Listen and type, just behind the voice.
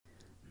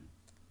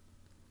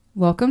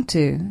Welcome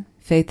to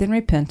Faith and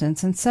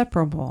Repentance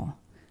Inseparable,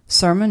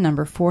 Sermon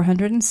number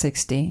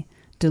 460,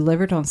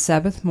 delivered on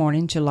Sabbath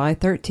morning, July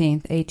 13,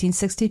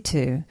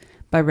 1862,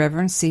 by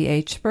Reverend C.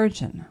 H.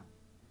 Spurgeon.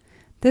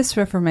 This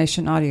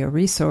Reformation audio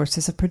resource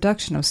is a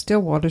production of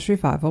Stillwater's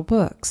Revival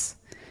Books.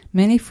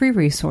 Many free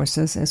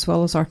resources, as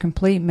well as our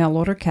complete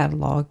mail-order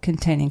catalog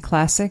containing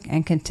classic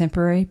and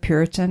contemporary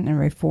Puritan and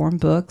Reformed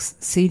books,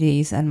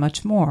 CDs, and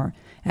much more,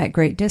 at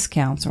great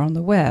discounts, are on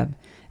the web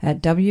at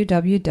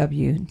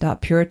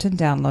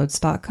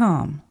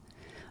www.puritandownloads.com.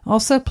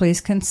 Also,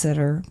 please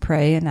consider,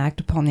 pray, and act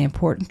upon the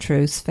important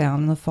truths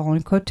found in the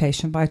following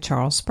quotation by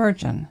Charles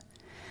Spurgeon.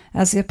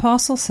 As the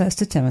Apostle says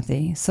to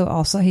Timothy, so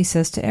also he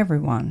says to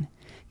everyone,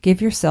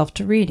 give yourself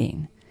to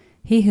reading.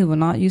 He who will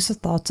not use the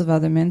thoughts of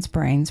other men's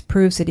brains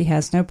proves that he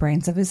has no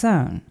brains of his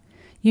own.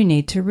 You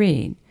need to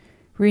read.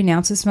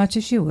 Renounce as much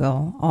as you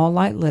will all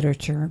light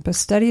literature, but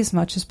study as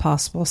much as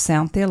possible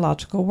sound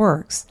theological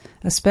works,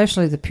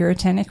 especially the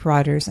Puritanic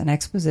writers and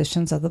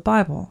expositions of the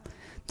Bible.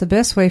 The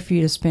best way for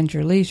you to spend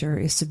your leisure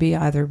is to be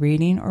either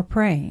reading or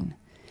praying.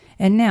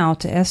 And now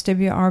to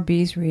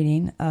SWRB's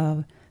reading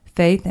of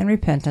Faith and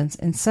Repentance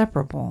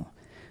Inseparable,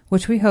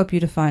 which we hope you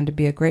to find to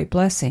be a great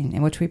blessing,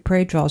 and which we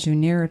pray draws you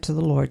nearer to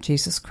the Lord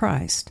Jesus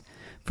Christ.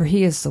 For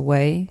he is the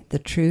way, the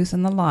truth,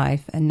 and the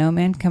life, and no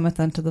man cometh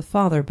unto the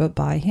Father but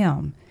by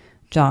him.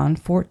 John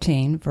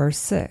 14, verse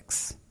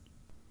 6.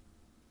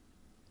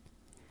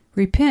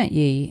 Repent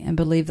ye, and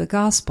believe the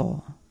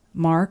gospel.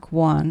 Mark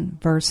 1,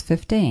 verse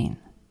 15.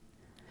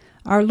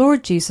 Our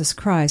Lord Jesus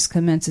Christ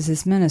commences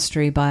his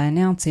ministry by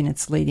announcing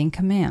its leading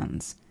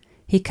commands.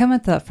 He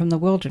cometh up from the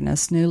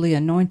wilderness newly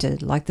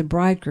anointed, like the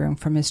bridegroom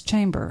from his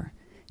chamber.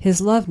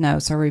 His love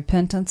notes are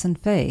repentance and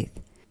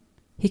faith.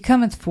 He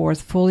cometh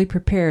forth fully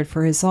prepared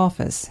for his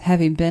office,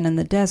 having been in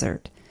the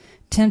desert,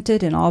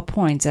 tempted in all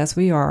points as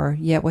we are,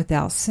 yet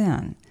without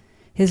sin.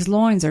 His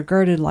loins are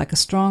girded like a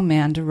strong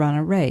man to run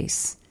a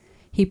race.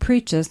 He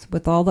preacheth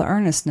with all the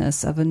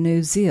earnestness of a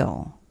new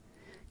zeal,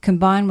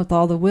 combined with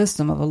all the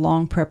wisdom of a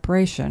long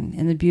preparation.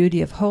 In the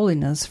beauty of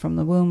holiness from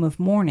the womb of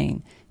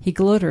morning, he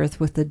glittereth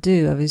with the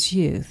dew of his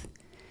youth.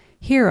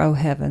 Hear, O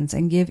heavens,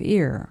 and give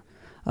ear,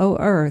 O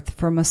earth,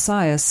 for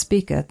Messiah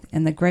speaketh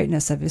in the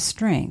greatness of his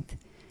strength.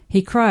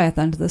 He crieth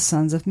unto the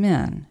sons of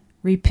men,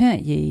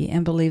 Repent ye,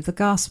 and believe the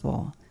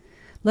gospel.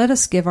 Let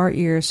us give our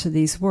ears to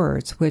these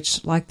words,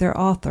 which, like their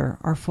author,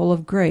 are full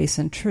of grace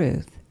and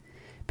truth.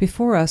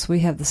 Before us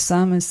we have the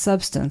sum and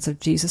substance of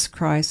Jesus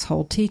Christ's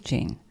whole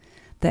teaching,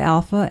 the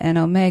Alpha and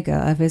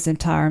Omega of his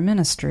entire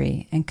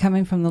ministry, and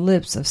coming from the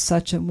lips of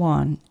such a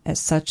one at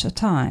such a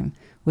time,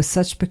 with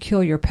such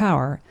peculiar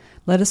power,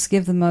 let us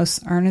give the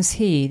most earnest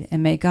heed,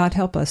 and may God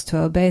help us to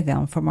obey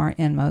them from our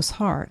inmost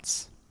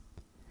hearts.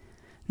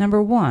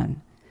 Number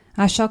 1.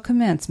 I shall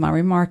commence my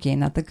remarking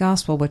that the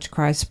gospel which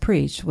Christ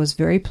preached was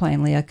very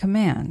plainly a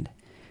command.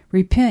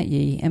 Repent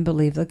ye, and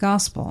believe the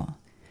gospel.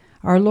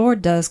 Our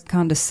Lord does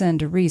condescend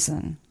to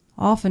reason.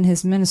 Often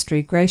his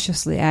ministry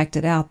graciously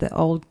acted out the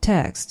old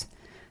text,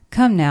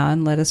 Come now,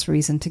 and let us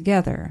reason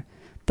together.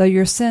 Though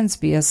your sins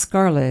be as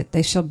scarlet,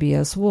 they shall be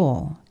as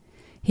wool.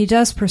 He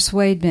does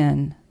persuade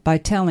men by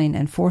telling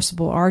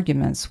enforceable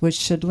arguments which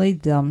should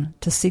lead them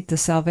to seek the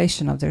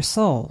salvation of their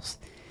souls.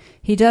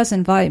 He does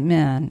invite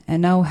men,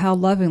 and know how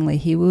lovingly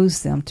he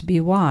woos them to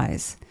be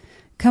wise.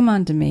 Come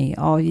unto me,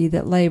 all ye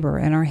that labor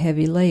and are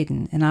heavy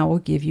laden, and I will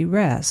give you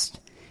rest.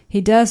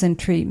 He does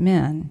entreat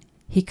men.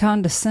 He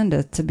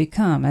condescendeth to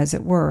become, as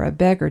it were, a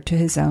beggar to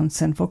his own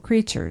sinful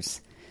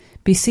creatures,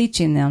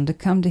 beseeching them to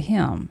come to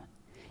him.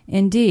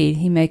 Indeed,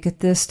 he maketh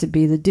this to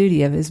be the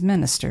duty of his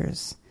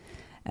ministers.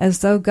 As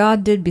though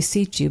God did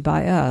beseech you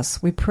by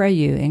us, we pray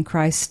you in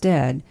Christ's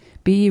stead,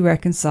 be ye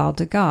reconciled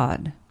to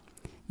God.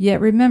 Yet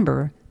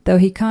remember, though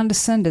he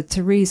condescendeth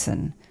to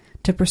reason,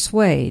 to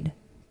persuade,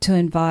 to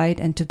invite,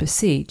 and to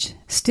beseech,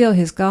 still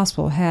his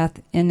gospel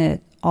hath in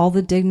it all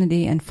the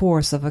dignity and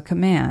force of a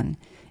command,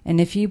 and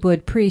if ye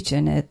would preach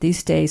in it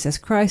these days as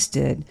Christ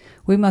did,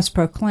 we must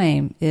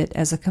proclaim it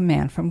as a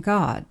command from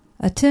God,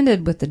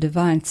 attended with the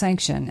divine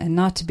sanction, and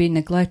not to be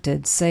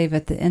neglected save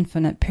at the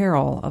infinite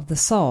peril of the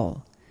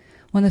soul.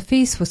 When the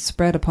feast was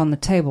spread upon the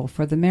table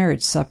for the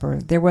marriage supper,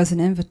 there was an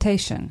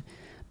invitation,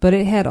 but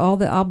it had all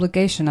the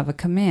obligation of a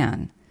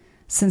command,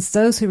 since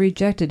those who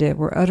rejected it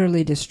were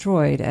utterly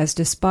destroyed as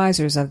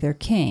despisers of their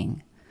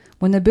king.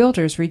 When the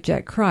builders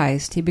reject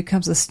Christ, he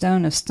becomes a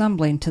stone of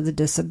stumbling to the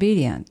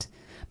disobedient.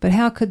 But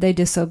how could they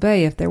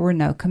disobey if there were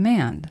no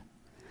command?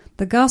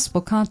 The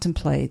gospel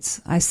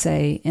contemplates, I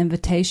say,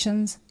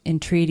 invitations,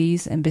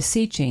 entreaties, and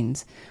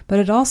beseechings, but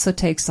it also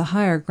takes the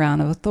higher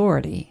ground of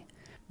authority.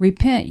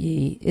 Repent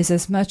ye is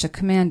as much a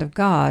command of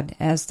God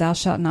as thou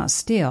shalt not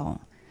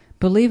steal.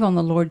 Believe on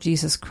the Lord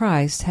Jesus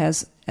Christ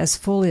has as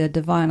fully a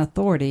divine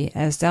authority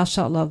as thou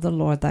shalt love the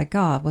Lord thy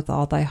God with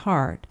all thy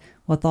heart,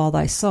 with all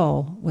thy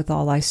soul, with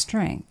all thy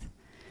strength.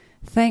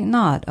 Think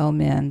not, O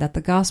men, that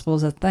the gospel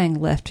is a thing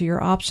left to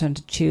your option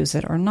to choose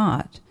it or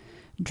not.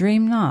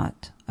 Dream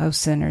not, O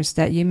sinners,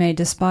 that ye may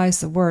despise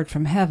the word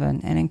from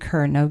heaven and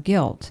incur no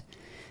guilt.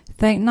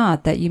 Think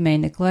not that you may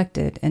neglect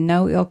it, and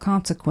no ill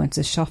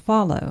consequences shall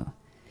follow.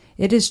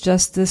 It is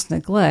just this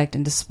neglect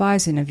and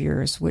despising of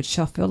yours which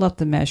shall fill up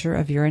the measure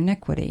of your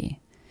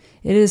iniquity.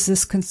 It is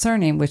this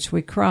concerning which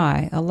we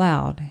cry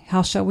aloud,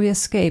 How shall we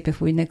escape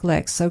if we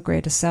neglect so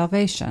great a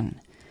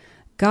salvation?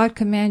 God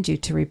commands you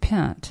to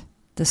repent,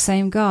 the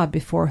same God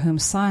before whom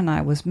Sinai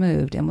was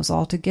moved and was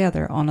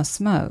altogether on a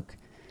smoke,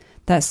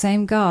 that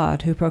same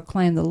God who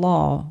proclaimed the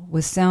law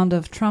with sound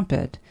of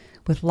trumpet,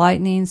 with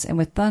lightnings and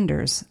with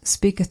thunders,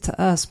 speaketh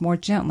to us more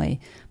gently,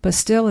 but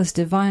still as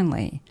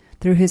divinely,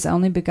 through his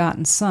only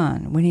begotten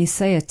Son, when he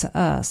saith to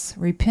us,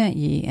 Repent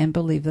ye and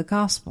believe the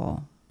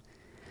gospel.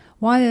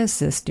 Why is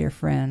this, dear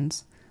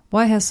friends?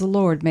 Why has the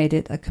Lord made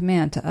it a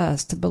command to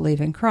us to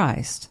believe in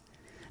Christ?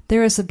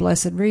 There is a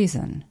blessed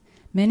reason.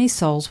 Many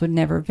souls would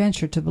never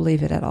venture to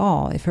believe it at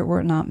all if it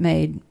were not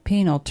made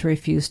penal to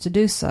refuse to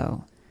do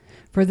so.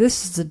 For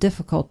this is the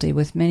difficulty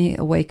with many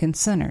awakened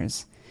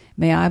sinners.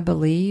 May I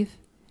believe?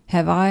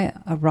 Have I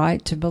a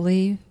right to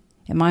believe?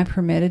 Am I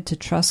permitted to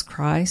trust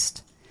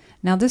Christ?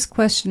 Now this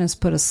question is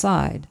put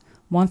aside,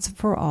 once and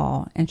for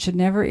all, and should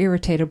never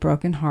irritate a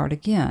broken heart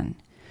again.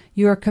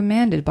 You are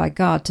commanded by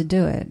God to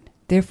do it,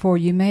 therefore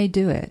you may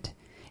do it.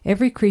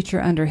 Every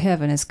creature under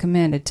heaven is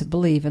commanded to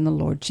believe in the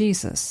Lord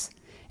Jesus,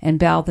 and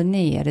bow the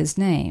knee at his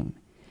name.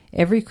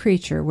 Every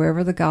creature,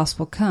 wherever the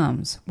gospel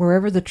comes,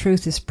 wherever the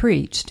truth is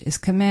preached, is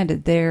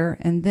commanded there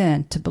and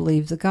then to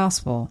believe the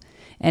gospel,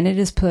 and it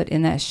is put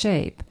in that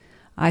shape,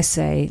 I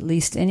say,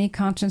 lest any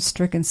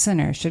conscience-stricken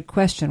sinner should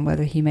question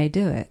whether he may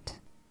do it.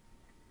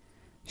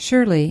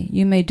 Surely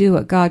you may do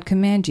what God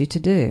commands you to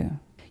do.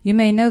 You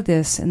may know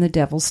this in the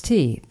devil's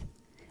teeth.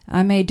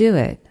 I may do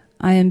it.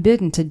 I am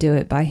bidden to do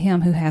it by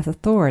him who hath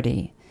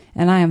authority,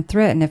 and I am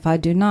threatened if I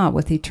do not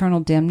with eternal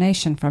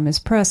damnation from his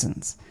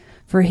presence.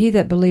 For he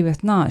that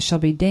believeth not shall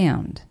be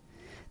damned.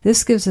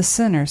 This gives a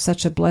sinner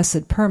such a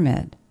blessed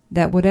permit,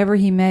 that whatever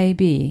he may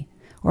be,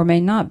 or may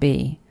not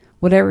be,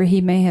 whatever he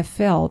may have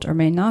felt or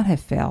may not have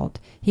felt,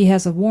 he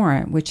has a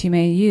warrant which he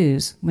may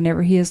use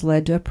whenever he is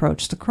led to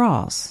approach the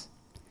cross.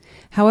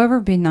 However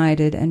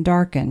benighted and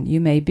darkened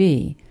you may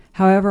be,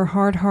 however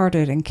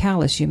hard-hearted and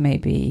callous you may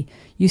be,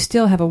 you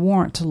still have a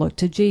warrant to look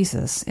to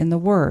Jesus, in the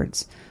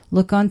words,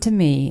 Look unto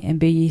me, and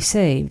be ye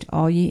saved,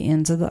 all ye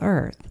ends of the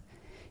earth.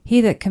 He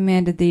that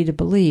commanded thee to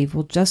believe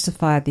will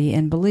justify thee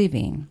in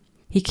believing.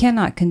 He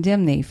cannot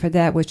condemn thee for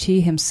that which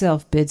he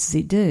himself bids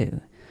thee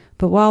do.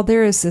 But while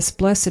there is this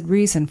blessed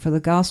reason for the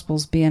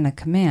gospel's being a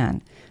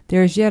command,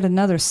 there is yet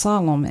another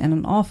solemn and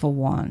an awful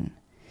one.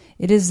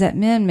 It is that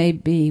men may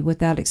be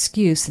without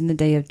excuse in the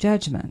day of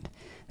judgment,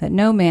 that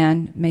no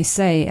man may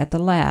say at the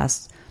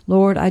last,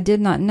 Lord, I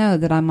did not know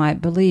that I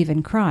might believe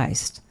in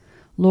Christ.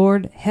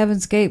 Lord,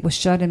 heaven's gate was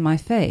shut in my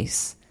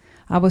face.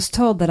 I was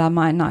told that I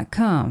might not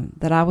come,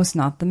 that I was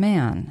not the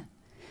man.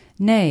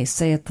 Nay,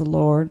 saith the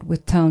Lord,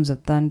 with tones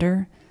of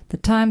thunder, the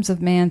times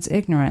of man's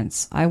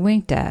ignorance I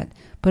winked at,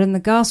 but in the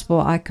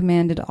gospel I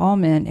commanded all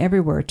men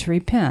everywhere to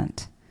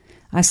repent.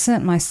 I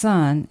sent my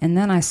Son, and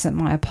then I sent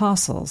my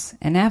apostles,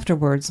 and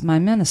afterwards my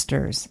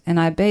ministers, and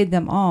I bade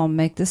them all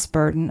make this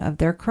burden of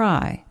their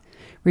cry,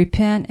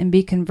 Repent and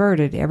be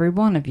converted, every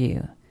one of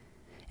you.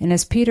 And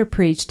as Peter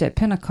preached at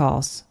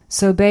Pentecost,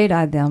 so bade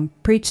I them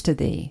preach to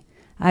thee.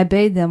 I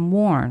bade them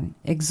warn,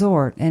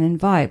 exhort, and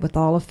invite with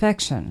all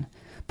affection,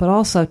 but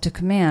also to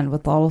command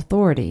with all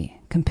authority,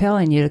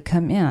 compelling you to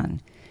come in.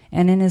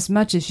 And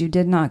inasmuch as you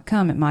did not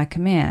come at my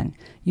command,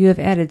 you have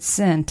added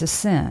sin to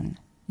sin.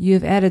 You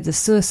have added the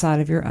suicide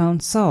of your own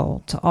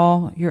soul to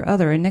all your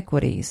other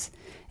iniquities.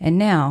 And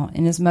now,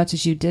 inasmuch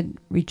as you did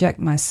reject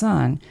my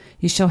Son,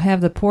 you shall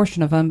have the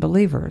portion of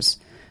unbelievers.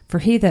 For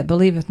he that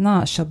believeth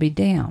not shall be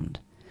damned.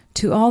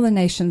 To all the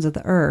nations of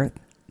the earth,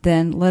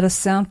 then let us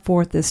sound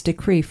forth this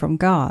decree from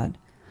God.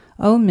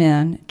 O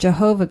men,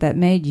 Jehovah that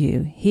made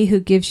you, he who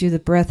gives you the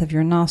breath of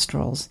your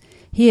nostrils,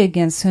 he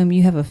against whom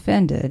you have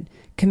offended,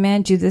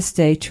 commands you this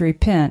day to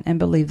repent and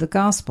believe the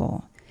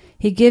gospel.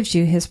 He gives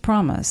you his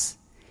promise.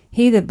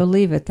 He that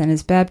believeth and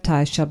is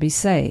baptized shall be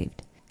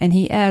saved. And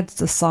he adds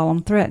the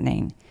solemn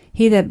threatening,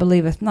 He that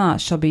believeth not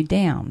shall be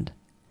damned.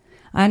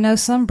 I know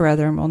some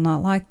brethren will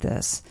not like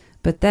this,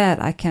 but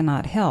that I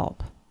cannot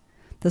help.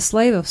 The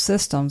slave of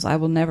systems I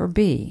will never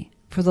be,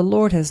 for the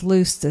Lord has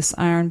loosed this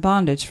iron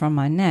bondage from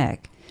my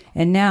neck,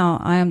 and now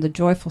I am the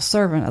joyful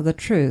servant of the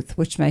truth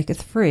which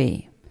maketh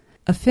free.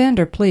 Offend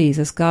or please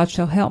as God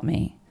shall help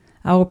me.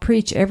 I will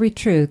preach every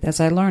truth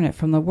as I learn it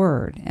from the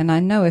Word, and I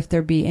know if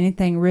there be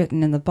anything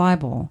written in the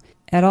Bible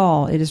at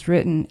all, it is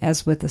written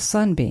as with a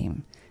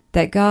sunbeam,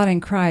 that God in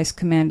Christ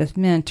commandeth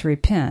men to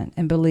repent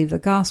and believe the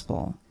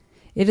gospel.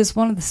 It is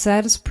one of the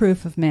saddest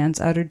proof of man's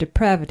utter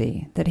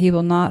depravity that he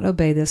will not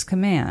obey this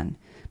command,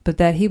 but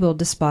that he will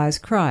despise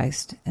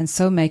Christ, and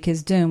so make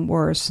his doom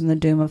worse than the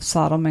doom of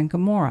Sodom and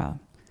Gomorrah.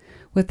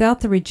 Without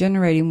the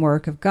regenerating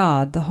work of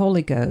God, the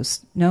Holy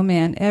Ghost, no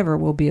man ever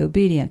will be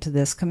obedient to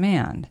this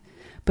command.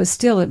 But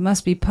still it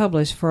must be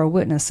published for a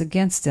witness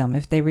against them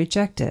if they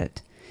reject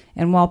it.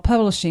 and while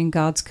publishing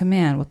God's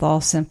command with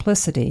all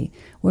simplicity,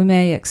 we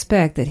may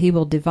expect that he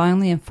will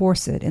divinely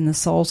enforce it in the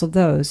souls of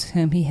those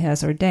whom he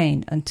has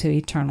ordained unto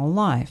eternal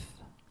life.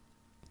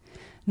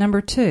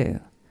 Number 2.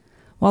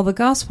 While the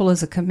gospel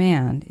is a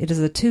command, it is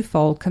a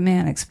twofold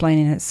command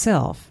explaining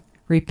itself.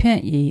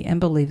 Repent ye and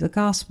believe the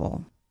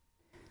gospel.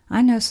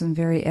 I know some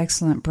very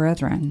excellent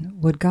brethren,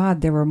 would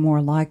God there were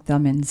more like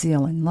them in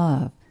zeal and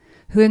love,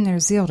 who in their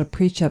zeal to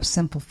preach up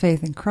simple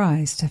faith in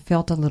Christ have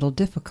felt a little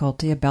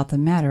difficulty about the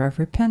matter of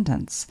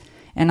repentance,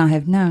 and I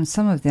have known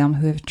some of them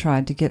who have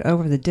tried to get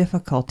over the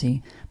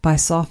difficulty by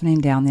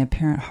softening down the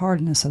apparent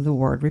hardness of the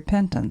word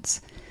repentance,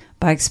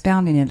 by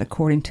expounding it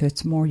according to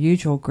its more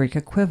usual Greek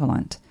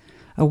equivalent,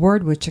 a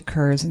word which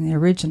occurs in the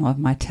original of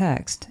my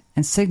text,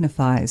 and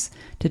signifies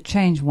to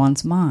change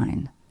one's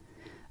mind.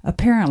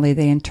 Apparently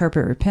they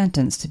interpret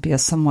repentance to be a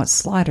somewhat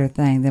slighter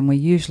thing than we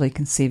usually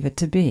conceive it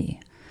to be,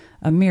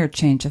 a mere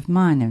change of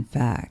mind, in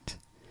fact.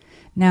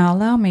 Now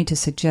allow me to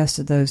suggest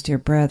to those dear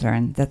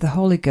brethren that the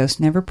Holy Ghost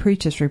never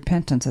preaches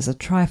repentance as a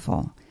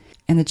trifle,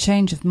 and the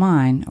change of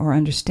mind or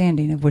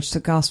understanding of which the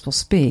gospel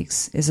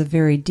speaks is a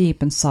very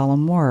deep and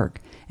solemn work,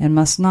 and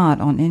must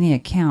not on any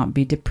account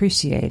be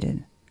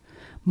depreciated.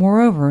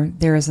 Moreover,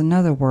 there is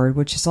another word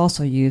which is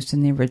also used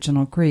in the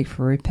original Greek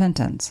for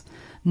repentance,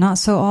 not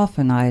so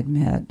often, I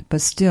admit,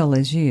 but still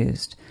is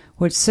used,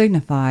 which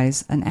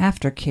signifies an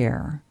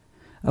aftercare,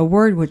 a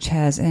word which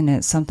has in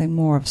it something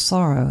more of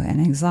sorrow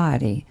and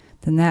anxiety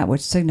than that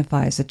which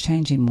signifies a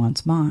changing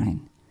one's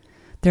mind.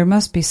 There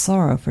must be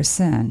sorrow for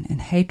sin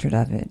and hatred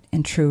of it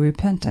in true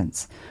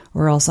repentance,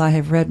 or else I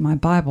have read my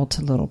Bible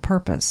to little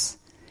purpose.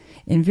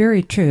 In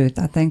very truth,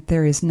 I think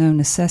there is no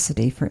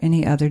necessity for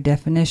any other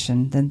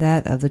definition than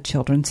that of the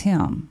children's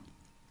hymn.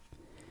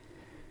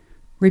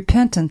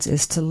 Repentance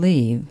is to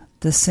leave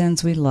the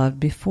sins we loved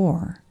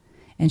before,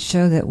 and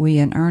show that we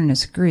in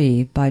earnest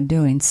grieve by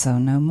doing so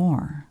no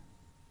more.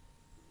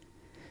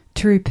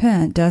 To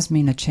repent does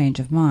mean a change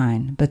of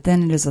mind, but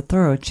then it is a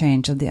thorough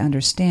change of the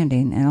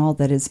understanding and all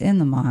that is in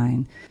the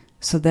mind,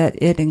 so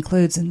that it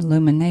includes an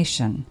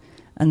illumination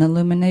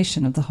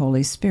of the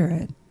Holy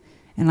Spirit,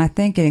 and I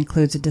think it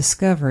includes a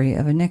discovery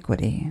of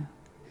iniquity,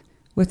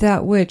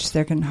 without which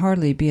there can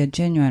hardly be a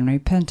genuine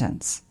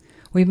repentance.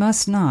 We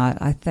must not,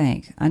 I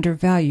think,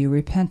 undervalue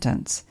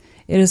repentance.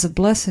 It is a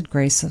blessed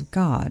grace of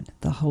God,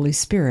 the Holy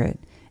Spirit,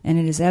 and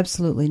it is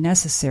absolutely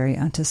necessary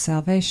unto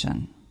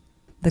salvation.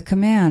 The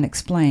command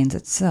explains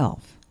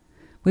itself.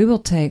 We will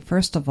take,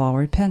 first of all,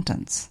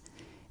 repentance.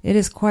 It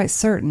is quite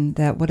certain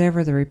that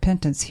whatever the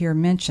repentance here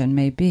mentioned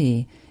may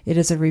be, it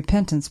is a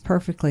repentance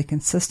perfectly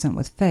consistent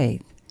with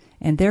faith,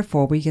 and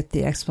therefore we get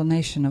the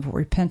explanation of what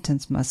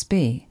repentance must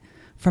be,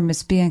 from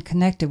its being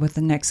connected with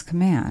the next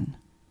command.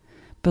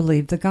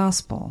 Believe the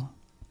gospel.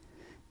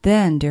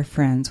 Then, dear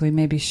friends, we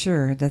may be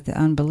sure that the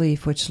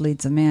unbelief which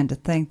leads a man to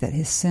think that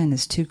his sin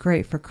is too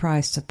great for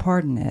Christ to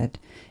pardon it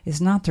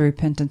is not the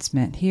repentance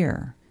meant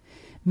here.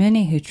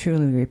 Many who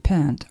truly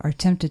repent are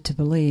tempted to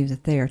believe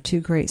that they are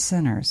too great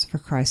sinners for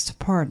Christ to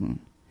pardon.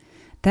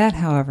 That,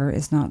 however,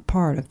 is not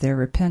part of their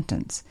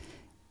repentance.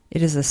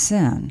 It is a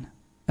sin,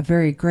 a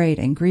very great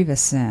and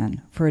grievous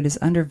sin, for it is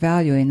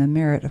undervaluing the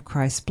merit of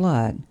Christ's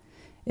blood.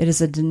 It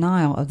is a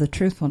denial of the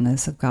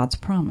truthfulness of God's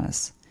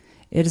promise.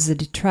 It is a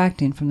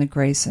detracting from the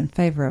grace and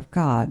favor of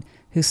God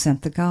who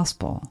sent the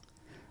gospel.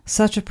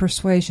 Such a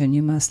persuasion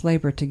you must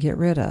labor to get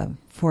rid of,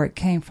 for it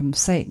came from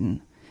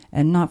Satan,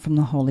 and not from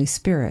the Holy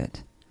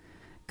Spirit.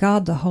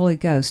 God the Holy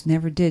Ghost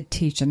never did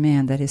teach a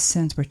man that his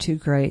sins were too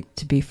great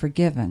to be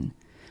forgiven,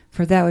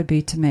 for that would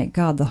be to make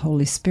God the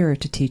Holy Spirit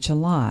to teach a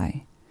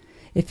lie.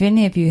 If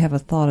any of you have a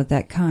thought of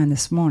that kind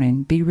this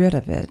morning, be rid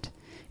of it.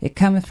 It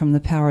cometh from the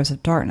powers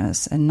of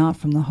darkness, and not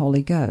from the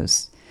Holy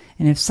Ghost.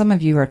 And if some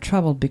of you are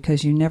troubled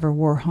because you never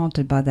were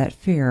haunted by that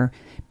fear,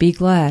 be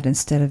glad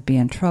instead of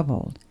being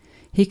troubled.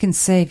 He can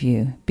save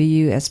you, be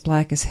you as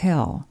black as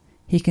hell.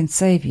 He can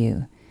save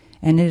you,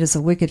 and it is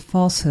a wicked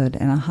falsehood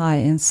and a high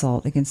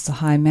insult against the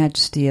high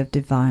majesty of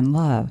divine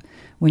love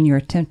when you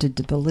are tempted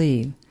to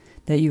believe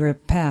that you are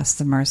past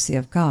the mercy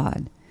of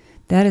God.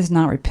 That is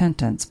not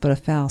repentance, but a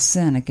foul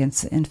sin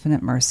against the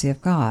infinite mercy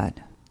of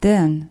God.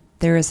 Then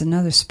there is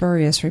another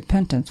spurious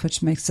repentance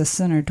which makes the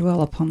sinner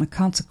dwell upon the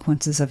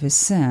consequences of his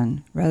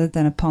sin rather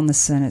than upon the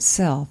sin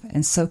itself,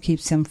 and so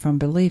keeps him from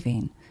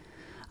believing.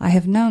 I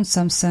have known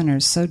some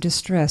sinners so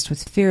distressed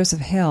with fears of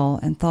hell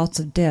and thoughts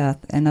of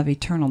death and of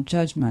eternal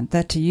judgment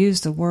that, to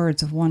use the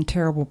words of one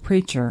terrible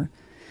preacher,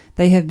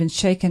 they have been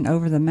shaken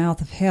over the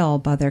mouth of hell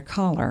by their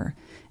collar,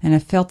 and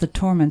have felt the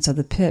torments of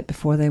the pit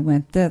before they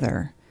went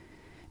thither.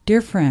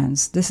 Dear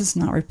friends, this is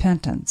not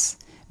repentance.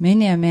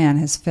 Many a man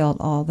has felt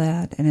all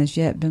that, and has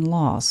yet been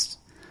lost.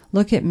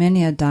 Look at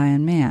many a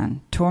dying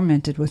man,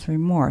 tormented with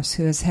remorse,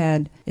 who has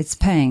had its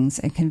pangs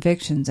and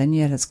convictions, and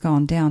yet has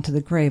gone down to the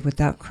grave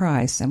without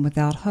Christ and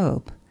without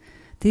hope.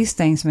 These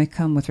things may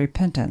come with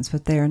repentance,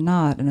 but they are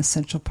not an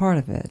essential part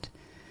of it.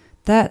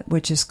 That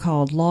which is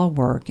called law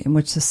work, in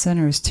which the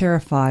sinner is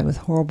terrified with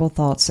horrible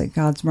thoughts that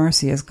God's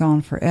mercy is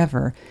gone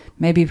forever,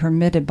 may be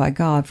permitted by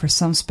God for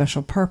some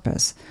special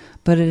purpose,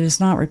 but it is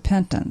not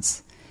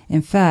repentance.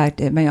 In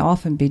fact, it may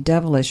often be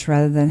devilish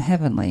rather than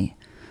heavenly.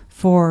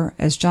 For,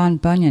 as John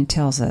Bunyan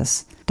tells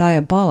us,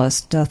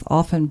 Diabolus doth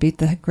often beat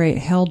the great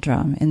hell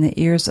drum in the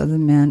ears of the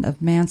men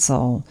of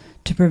mansoul,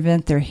 to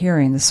prevent their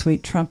hearing the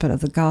sweet trumpet of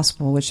the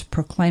gospel which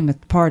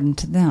proclaimeth pardon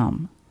to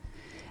them.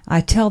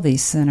 I tell thee,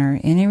 sinner,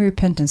 any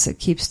repentance that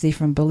keeps thee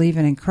from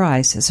believing in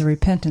Christ is a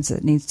repentance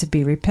that needs to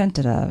be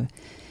repented of.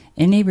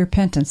 Any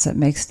repentance that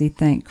makes thee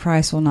think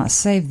Christ will not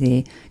save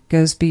thee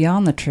goes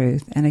beyond the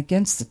truth and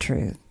against the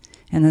truth,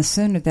 and the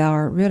sooner thou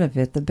art rid of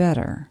it the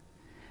better.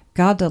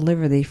 God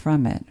deliver thee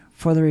from it,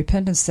 for the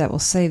repentance that will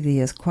save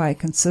thee is quite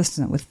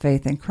consistent with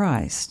faith in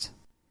Christ.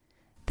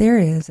 There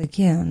is,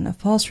 again, a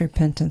false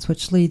repentance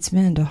which leads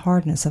men to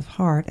hardness of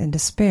heart and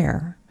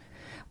despair.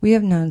 We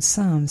have known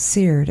some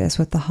seared as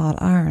with the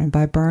hot iron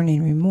by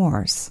burning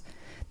remorse.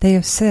 They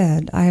have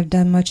said, I have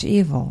done much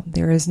evil,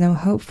 there is no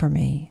hope for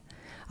me.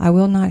 I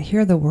will not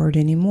hear the word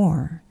any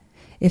more.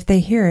 If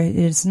they hear it,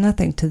 it is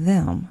nothing to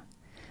them.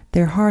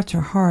 Their hearts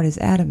are hard as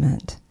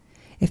adamant.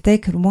 If they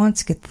could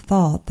once get the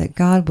thought that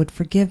God would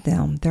forgive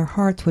them, their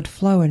hearts would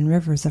flow in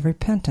rivers of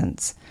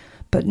repentance.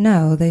 But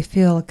no, they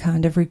feel a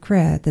kind of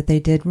regret that they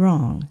did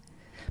wrong.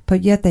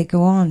 But yet they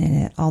go on in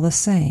it all the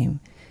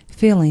same,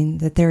 feeling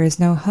that there is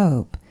no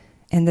hope,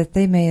 and that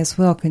they may as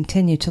well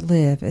continue to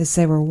live as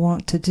they were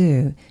wont to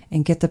do,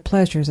 and get the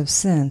pleasures of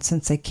sin,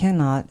 since they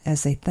cannot,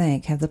 as they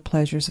think, have the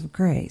pleasures of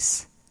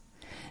grace.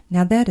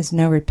 Now that is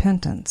no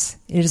repentance.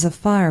 It is a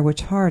fire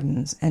which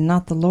hardens, and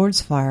not the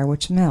Lord's fire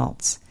which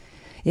melts.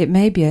 It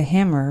may be a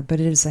hammer, but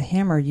it is a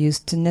hammer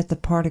used to knit the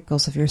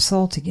particles of your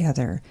soul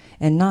together,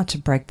 and not to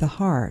break the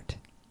heart.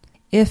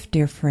 If,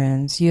 dear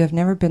friends, you have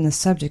never been the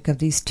subject of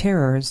these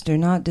terrors, do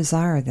not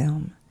desire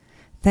them.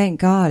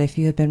 Thank God if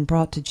you have been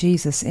brought to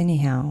Jesus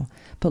anyhow,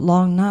 but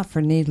long not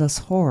for needless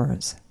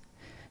horrors.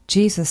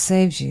 Jesus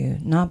saves you,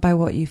 not by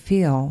what you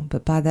feel,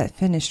 but by that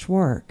finished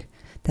work,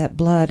 that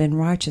blood and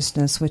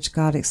righteousness which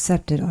God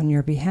accepted on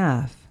your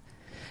behalf.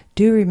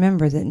 Do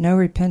remember that no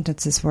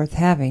repentance is worth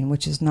having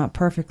which is not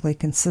perfectly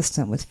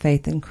consistent with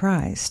faith in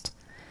Christ.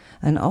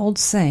 An old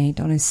saint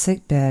on his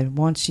sick-bed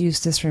once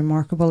used this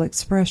remarkable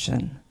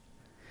expression,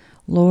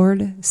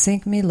 Lord,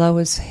 sink me low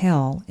as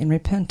hell in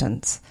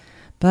repentance,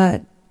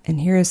 but, and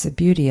here is the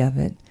beauty of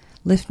it,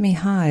 lift me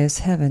high as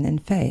heaven in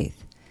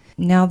faith.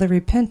 Now the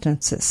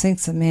repentance that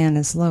sinks a man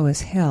as low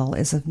as hell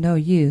is of no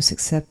use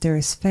except there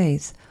is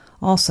faith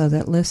also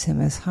that lifts him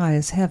as high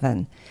as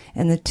heaven,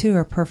 and the two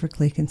are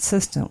perfectly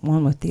consistent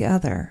one with the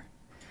other.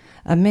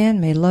 A man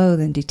may loathe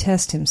and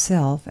detest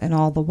himself, and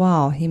all the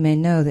while he may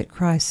know that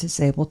Christ is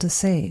able to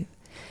save,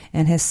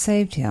 and has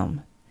saved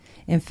him.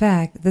 In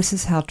fact, this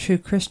is how true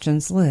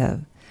Christians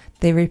live.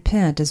 They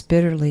repent as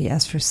bitterly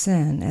as for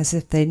sin, as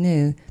if they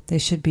knew they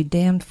should be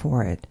damned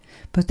for it,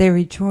 but they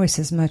rejoice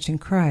as much in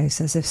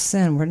Christ as if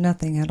sin were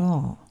nothing at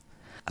all.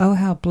 Oh,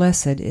 how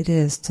blessed it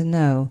is to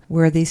know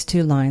where these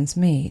two lines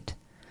meet,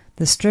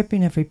 the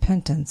stripping of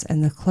repentance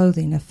and the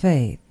clothing of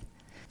faith,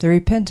 the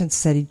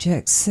repentance that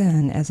ejects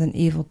sin as an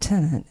evil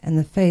tenant, and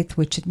the faith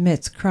which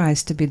admits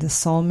Christ to be the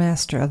sole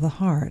master of the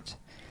heart,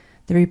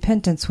 the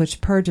repentance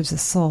which purges the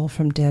soul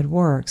from dead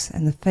works,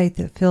 and the faith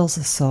that fills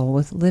the soul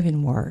with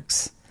living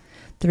works,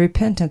 the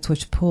repentance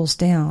which pulls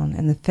down,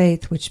 and the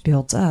faith which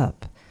builds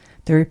up,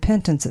 the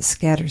repentance that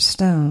scatters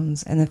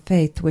stones, and the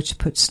faith which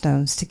puts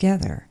stones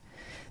together,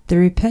 the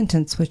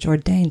repentance which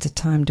ordains a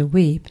time to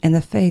weep, and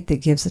the faith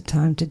that gives a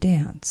time to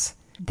dance.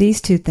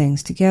 These two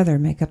things together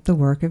make up the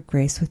work of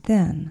grace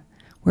within,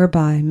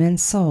 whereby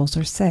men's souls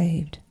are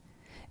saved.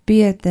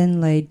 Be it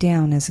then laid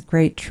down as a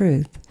great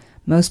truth,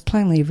 most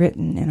plainly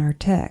written in our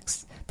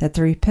text, that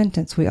the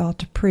repentance we ought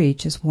to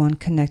preach is one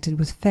connected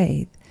with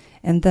faith,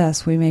 and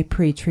thus we may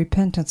preach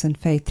repentance and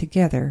faith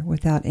together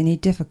without any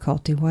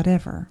difficulty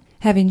whatever.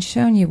 Having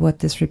shown you what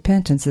this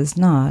repentance is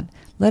not,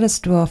 let us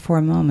dwell for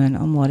a moment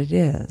on what it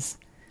is.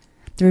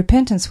 The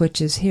repentance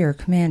which is here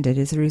commanded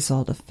is a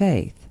result of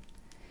faith.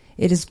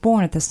 It is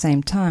born at the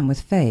same time with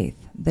faith.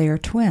 They are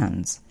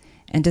twins,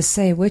 and to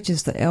say which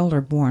is the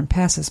elder born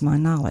passes my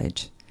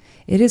knowledge.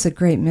 It is a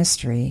great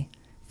mystery.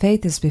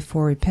 Faith is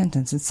before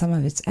repentance in some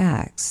of its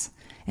acts,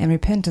 and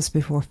repentance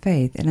before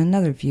faith in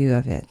another view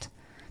of it,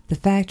 the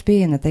fact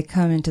being that they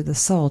come into the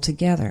soul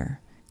together.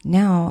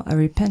 Now a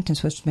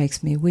repentance which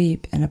makes me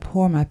weep and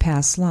abhor my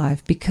past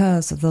life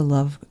because of the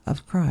love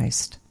of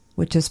Christ,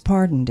 which has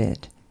pardoned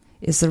it,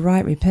 is the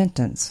right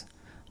repentance,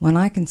 when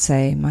I can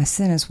say my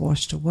sin is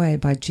washed away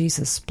by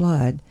Jesus'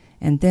 blood,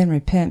 and then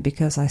repent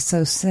because I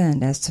so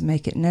sinned as to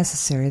make it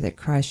necessary that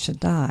Christ should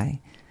die.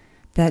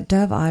 That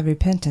dove-eyed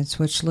repentance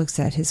which looks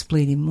at his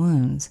bleeding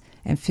wounds,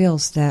 and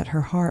feels that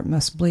her heart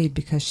must bleed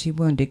because she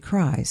wounded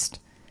Christ.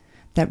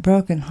 That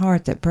broken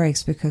heart that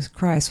breaks because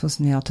Christ was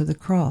nailed to the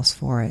cross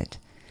for it.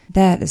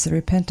 That is the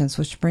repentance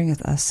which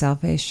bringeth us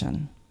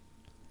salvation.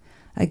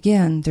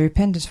 Again, the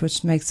repentance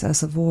which makes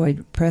us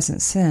avoid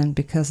present sin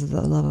because of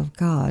the love of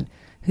God,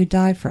 who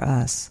died for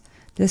us.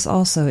 This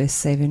also is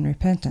saving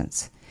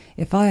repentance.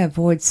 If I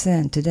avoid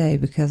sin today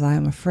because I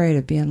am afraid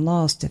of being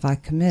lost if I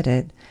commit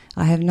it,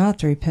 I have not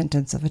the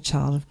repentance of a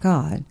child of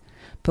God.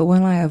 But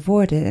when I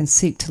avoid it and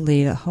seek to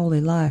lead a holy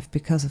life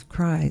because of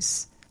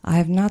Christ, I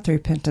have not the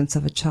repentance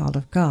of a child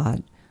of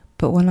God.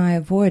 But when I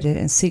avoid it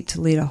and seek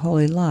to lead a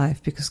holy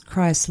life because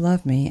Christ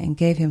loved me and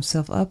gave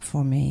himself up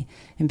for me,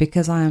 and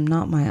because I am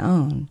not my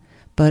own,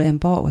 but am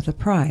bought with a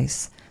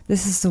price,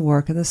 this is the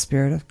work of the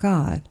Spirit of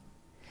God.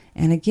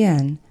 And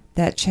again,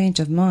 that change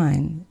of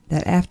mind,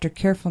 that after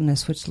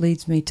carefulness which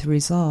leads me to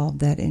resolve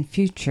that in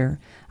future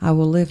I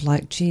will live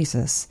like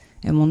Jesus,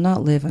 and will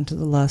not live unto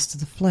the lust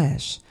of the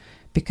flesh,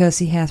 because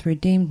he hath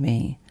redeemed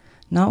me,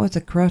 not with the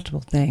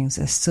corruptible things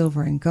as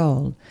silver and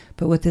gold,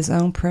 but with his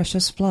own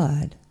precious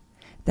blood.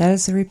 That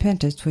is the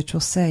repentance which will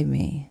save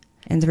me,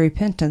 and the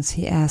repentance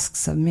he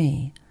asks of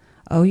me.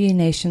 O ye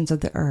nations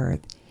of the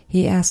earth,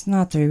 he asks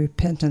not the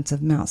repentance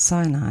of Mount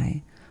Sinai,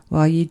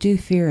 while ye do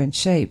fear and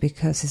shake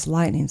because his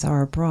lightnings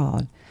are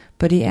abroad,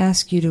 but he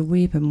asks you to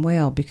weep and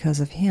wail because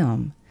of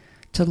him,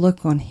 to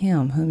look on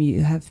him whom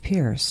you have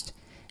pierced,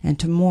 and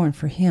to mourn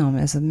for him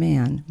as a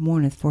man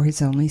mourneth for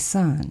his only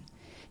son.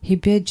 He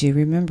bids you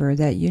remember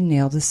that you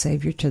nailed the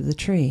Savior to the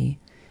tree,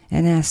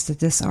 and asks that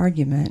this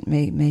argument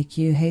may make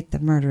you hate the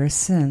murderous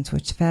sins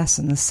which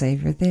fasten the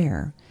Savior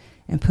there,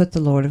 and put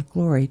the Lord of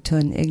glory to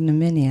an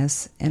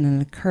ignominious and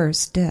an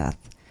accursed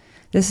death.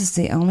 This is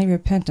the only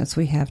repentance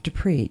we have to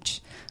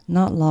preach,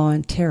 not law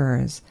and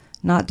terrors,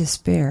 not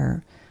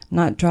despair,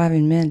 not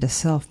driving men to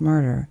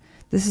self-murder.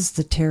 This is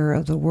the terror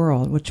of the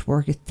world which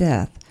worketh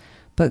death,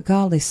 but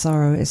godly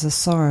sorrow is a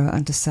sorrow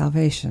unto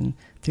salvation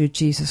through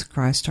Jesus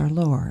Christ our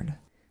Lord.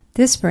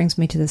 This brings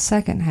me to the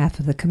second half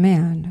of the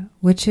command,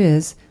 which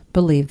is,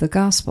 believe the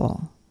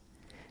gospel.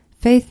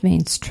 Faith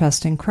means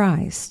trust in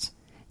Christ.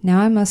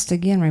 Now I must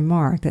again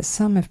remark that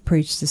some have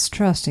preached this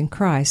trust in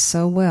Christ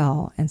so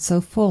well and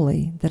so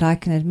fully that I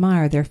can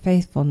admire their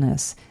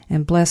faithfulness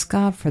and bless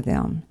God for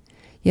them.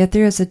 Yet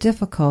there is a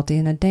difficulty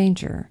and a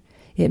danger.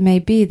 It may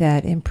be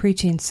that in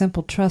preaching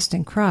simple trust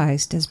in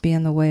Christ as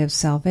being the way of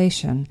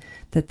salvation,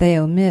 that they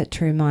omit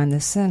to remind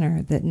the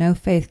sinner that no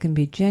faith can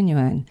be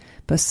genuine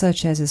but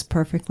such as is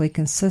perfectly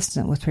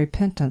consistent with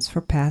repentance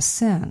for past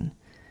sin.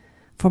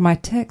 For my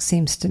text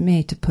seems to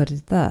me to put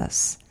it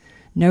thus: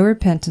 no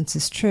repentance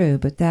is true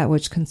but that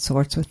which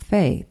consorts with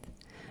faith.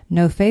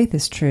 No faith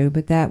is true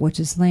but that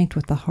which is linked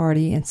with the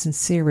hearty and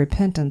sincere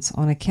repentance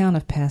on account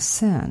of past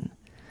sin.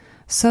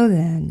 So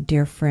then,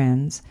 dear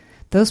friends,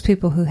 those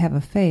people who have a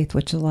faith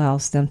which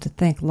allows them to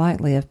think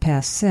lightly of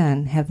past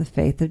sin have the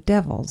faith of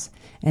devils,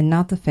 and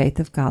not the faith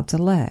of God's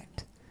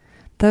elect.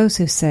 Those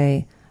who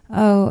say,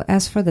 "Oh,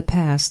 as for the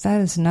past, that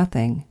is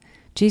nothing.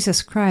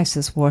 Jesus Christ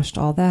has washed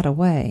all that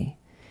away,"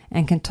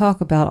 and can talk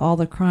about all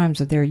the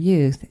crimes of their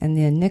youth and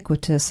the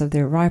iniquitous of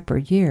their riper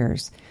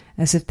years,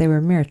 as if they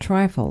were mere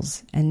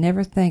trifles, and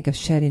never think of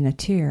shedding a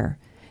tear,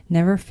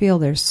 never feel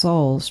their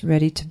souls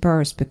ready to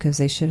burst because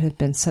they should have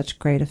been such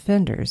great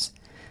offenders.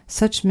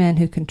 Such men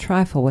who can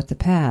trifle with the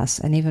past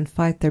and even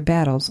fight their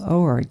battles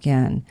over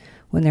again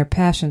when their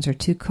passions are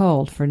too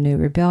cold for new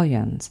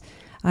rebellions.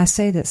 I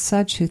say that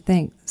such who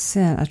think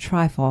sin a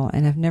trifle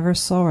and have never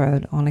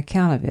sorrowed on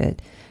account of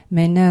it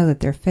may know that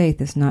their faith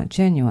is not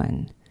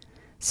genuine.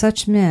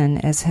 Such men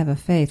as have a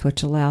faith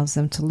which allows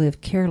them to live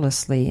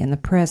carelessly in the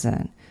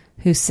present,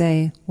 who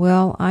say,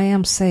 "Well, I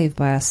am saved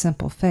by a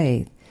simple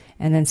faith,"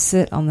 and then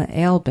sit on the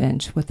ale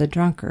bench with the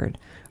drunkard,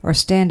 or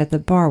stand at the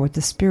bar with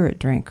the spirit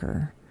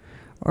drinker,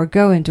 or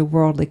go into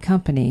worldly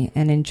company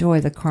and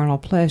enjoy the carnal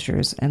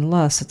pleasures and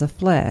lusts of the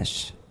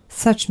flesh.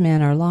 Such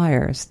men are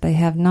liars. They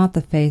have not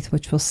the faith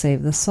which will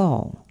save the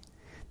soul.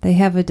 They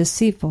have a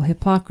deceitful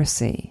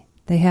hypocrisy.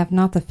 They have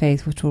not the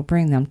faith which will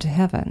bring them to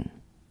heaven.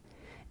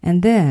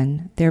 And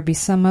then there be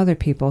some other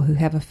people who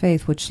have a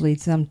faith which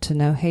leads them to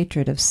no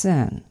hatred of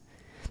sin.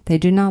 They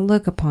do not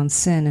look upon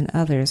sin in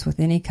others with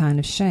any kind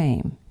of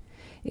shame.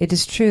 It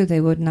is true they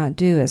would not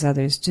do as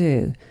others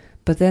do,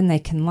 but then they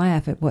can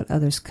laugh at what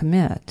others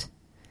commit.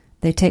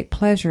 They take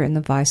pleasure in the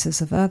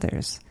vices of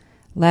others,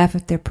 laugh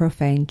at their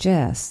profane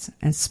jests,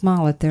 and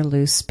smile at their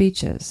loose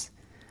speeches.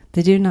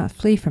 They do not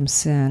flee from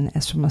sin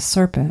as from a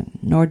serpent,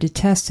 nor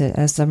detest it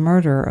as the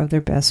murderer of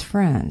their best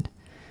friend.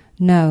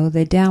 No,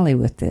 they dally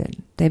with it.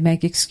 They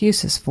make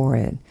excuses for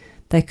it.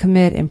 They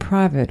commit in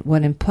private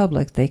what in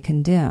public they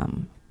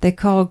condemn. They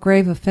call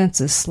grave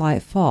offenses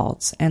slight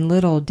faults and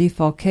little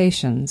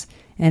defalcations,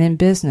 and in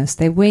business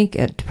they wink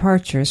at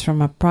departures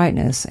from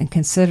uprightness and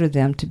consider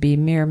them to be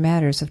mere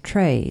matters of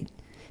trade.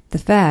 The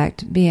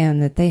fact being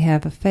that they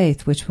have a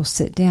faith which will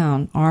sit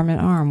down arm in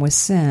arm with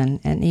sin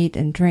and eat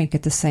and drink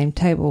at the same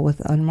table with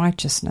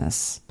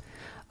unrighteousness.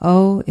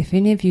 Oh, if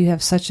any of you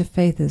have such a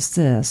faith as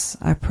this,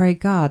 I pray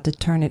God to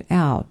turn it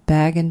out,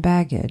 bag and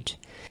baggage.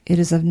 It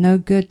is of no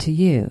good to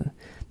you.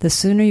 The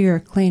sooner you are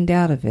cleaned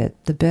out of it,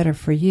 the better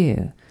for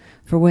you.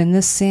 For when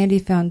this sandy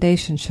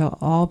foundation shall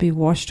all be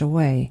washed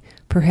away,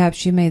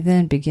 perhaps you may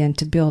then begin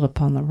to build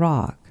upon the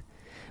rock.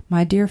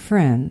 My dear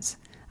friends,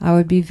 I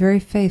would be very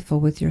faithful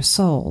with your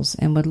souls,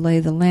 and would lay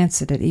the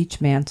lancet at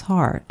each man's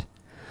heart.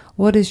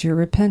 What is your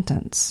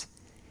repentance?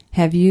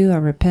 Have you a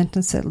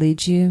repentance that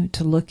leads you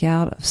to look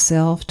out of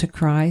self to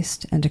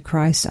Christ and to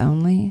Christ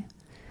only?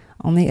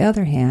 On the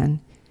other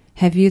hand,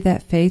 have you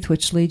that faith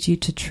which leads you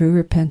to true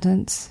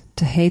repentance,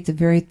 to hate the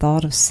very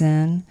thought of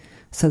sin,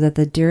 so that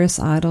the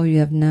dearest idol you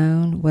have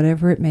known,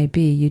 whatever it may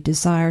be, you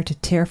desire to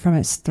tear from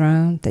its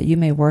throne, that you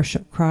may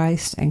worship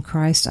Christ and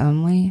Christ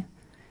only?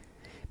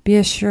 Be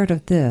assured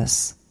of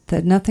this,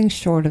 that nothing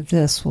short of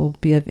this will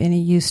be of any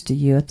use to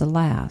you at the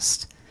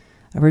last.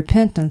 A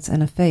repentance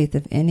and a faith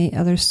of any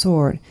other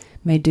sort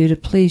may do to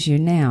please you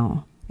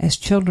now, as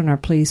children are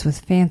pleased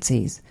with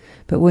fancies,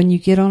 but when you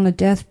get on a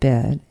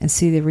deathbed and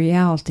see the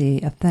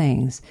reality of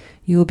things,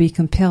 you will be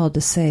compelled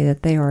to say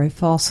that they are a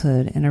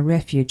falsehood and a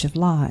refuge of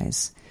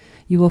lies.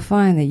 You will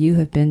find that you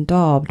have been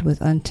daubed with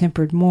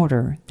untempered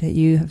mortar, that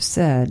you have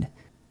said,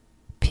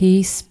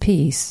 "Peace,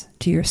 peace,"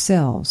 to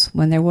yourselves,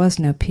 when there was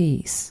no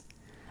peace.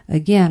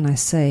 Again I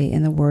say,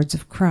 in the words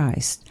of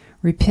Christ,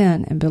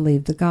 repent and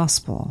believe the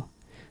gospel.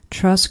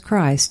 Trust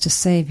Christ to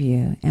save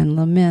you, and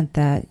lament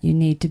that you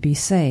need to be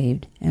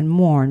saved, and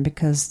mourn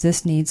because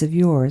this needs of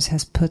yours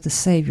has put the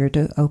Savior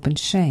to open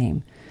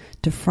shame,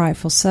 to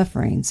frightful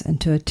sufferings, and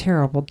to a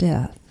terrible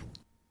death.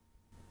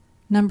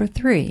 Number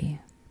 3.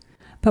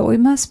 But we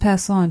must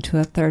pass on to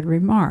a third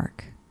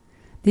remark.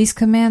 These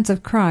commands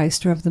of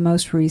Christ are of the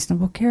most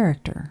reasonable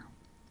character.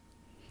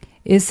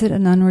 Is it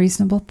an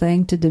unreasonable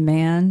thing to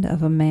demand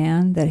of a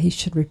man that he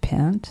should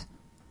repent?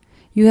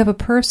 You have a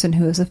person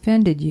who has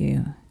offended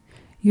you.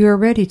 You are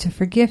ready to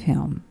forgive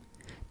him.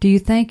 Do you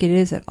think it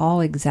is at all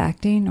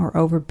exacting or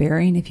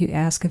overbearing if you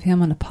ask of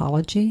him an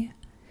apology?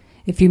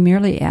 If you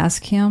merely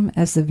ask him,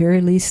 as the very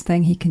least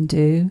thing he can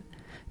do,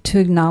 to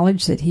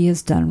acknowledge that he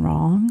has done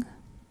wrong?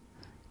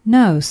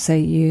 No, say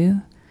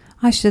you.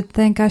 I should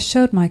think I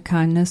showed my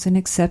kindness in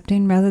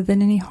accepting rather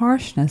than any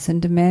harshness in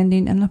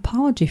demanding an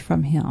apology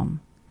from him.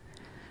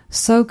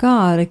 So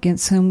God,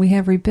 against whom we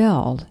have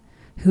rebelled,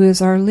 who is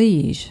our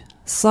liege,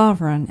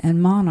 sovereign,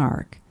 and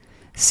monarch,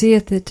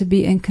 seeth it to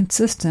be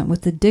inconsistent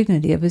with the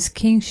dignity of his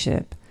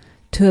kingship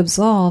to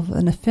absolve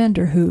an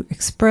offender who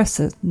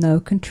expresseth no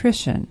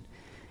contrition.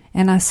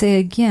 And I say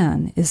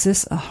again, is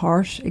this a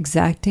harsh,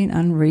 exacting,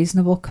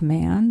 unreasonable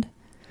command?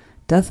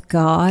 Doth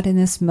God in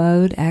this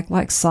mode act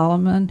like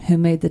Solomon, who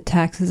made the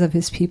taxes of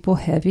his people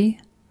heavy?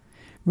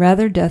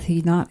 Rather doth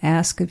he not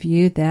ask of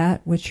you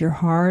that which your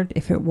heart,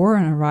 if it were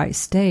in a right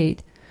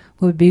state,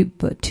 would be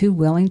but too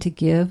willing to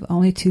give,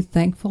 only too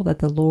thankful that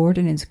the Lord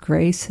in his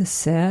grace has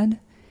said,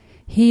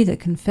 "He that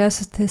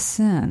confesseth his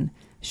sin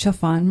shall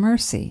find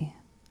mercy"?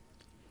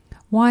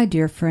 Why,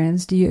 dear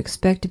friends, do you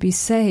expect to be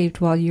saved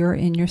while you are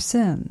in your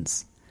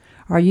sins?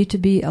 Are you to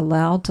be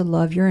allowed to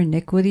love your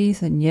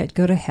iniquities and yet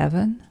go to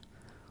heaven?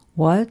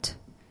 What?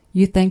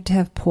 You think to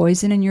have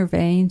poison in your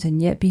veins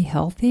and yet be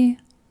healthy?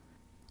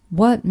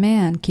 What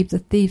man keep the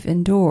thief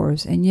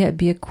indoors and yet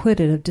be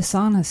acquitted of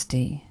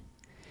dishonesty?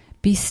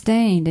 Be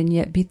stained and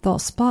yet be thought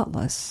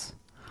spotless?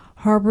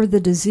 Harbor the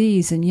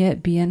disease and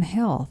yet be in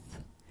health?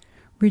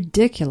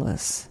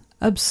 Ridiculous!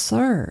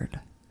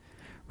 Absurd!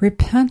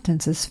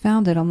 Repentance is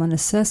founded on the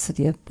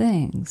necessity of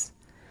things.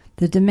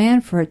 The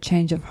demand for a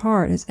change of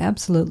heart is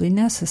absolutely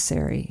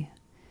necessary.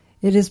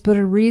 It is but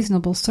a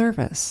reasonable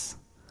service.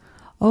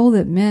 Oh,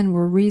 that men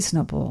were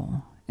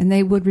reasonable, and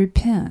they would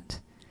repent.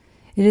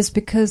 It is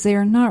because they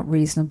are not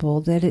reasonable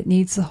that it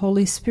needs the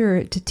Holy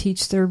Spirit to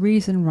teach their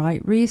reason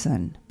right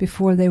reason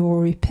before they will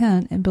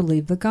repent and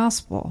believe the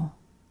gospel.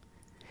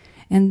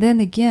 And then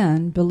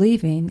again,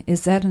 believing,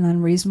 is that an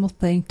unreasonable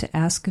thing to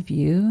ask of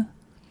you?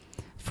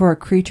 For a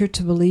creature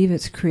to believe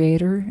its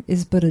Creator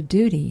is but a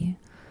duty,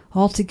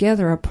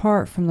 altogether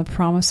apart from the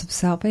promise of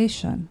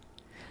salvation.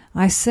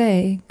 I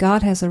say,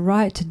 God has a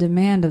right to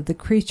demand of the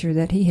creature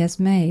that he has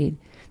made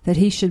that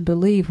he should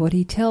believe what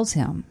he tells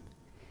him.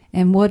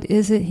 And what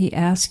is it he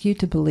asks you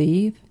to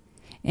believe?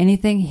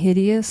 Anything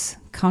hideous,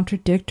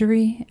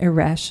 contradictory,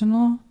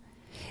 irrational?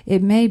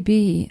 It may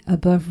be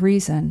above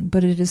reason,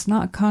 but it is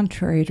not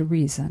contrary to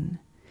reason.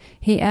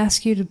 He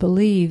asks you to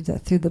believe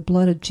that through the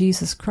blood of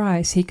Jesus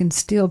Christ he can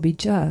still be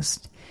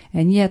just,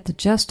 and yet the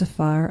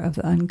justifier of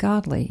the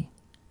ungodly.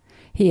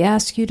 He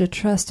asks you to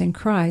trust in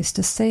Christ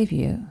to save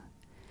you.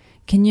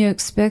 Can you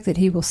expect that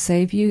he will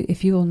save you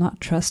if you will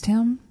not trust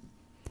him?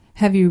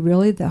 Have you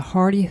really the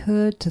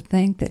hardihood to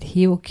think that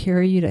he will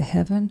carry you to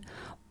heaven,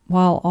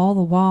 while all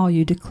the while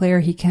you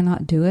declare he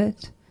cannot do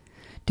it?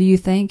 Do you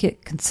think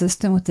it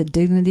consistent with the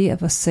dignity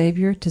of a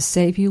Savior to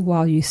save you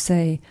while you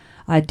say,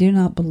 "I do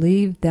not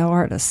believe thou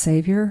art a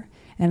Savior,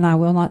 and I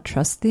will not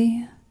trust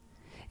thee"?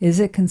 Is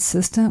it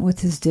consistent with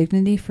his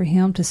dignity for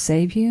him to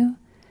save you,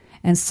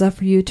 and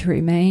suffer you to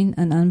remain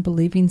an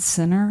unbelieving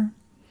sinner,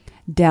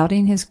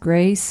 doubting his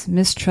grace,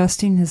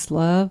 mistrusting his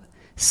love,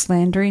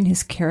 slandering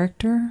his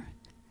character,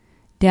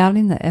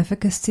 doubting the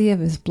efficacy of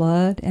his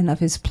blood and of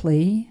his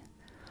plea?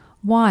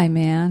 Why,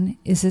 man,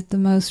 is it the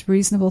most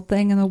reasonable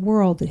thing in the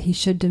world that he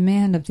should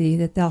demand of thee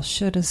that thou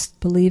shouldest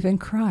believe in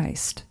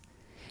Christ?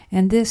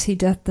 And this he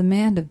doth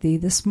demand of thee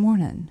this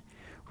morning.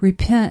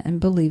 Repent and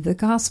believe the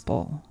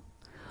gospel.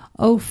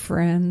 O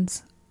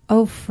friends,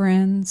 Oh,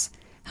 friends,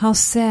 how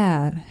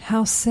sad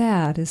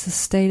is the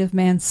state of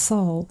man's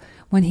soul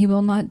when he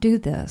will not do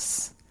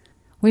this.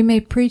 We may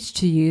preach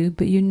to you,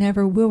 but you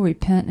never will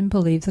repent and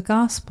believe the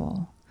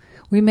gospel.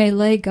 We may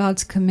lay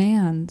God's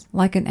commands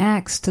like an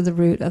axe to the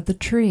root of the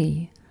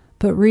tree,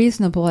 but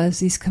reasonable as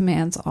these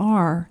commands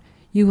are,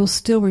 you will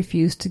still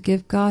refuse to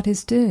give God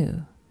his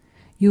due.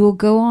 You will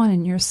go on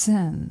in your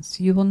sins.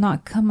 You will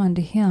not come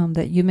unto him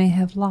that you may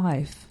have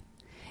life.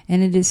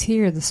 And it is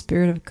here the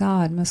Spirit of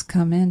God must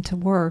come in to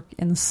work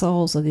in the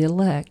souls of the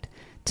elect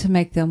to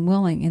make them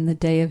willing in the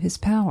day of his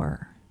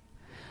power.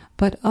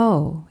 But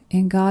oh,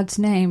 in God's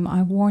name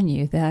I warn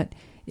you that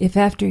if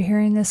after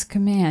hearing this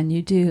command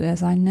you do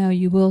as I know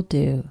you will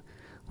do,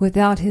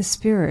 without his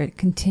Spirit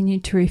continue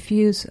to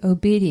refuse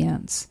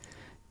obedience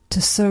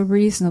to so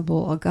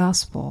reasonable a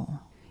gospel,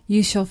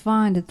 you shall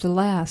find at the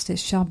last it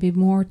shall be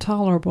more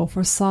tolerable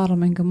for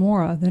Sodom and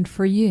Gomorrah than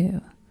for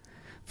you.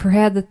 For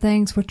had the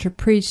things which are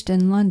preached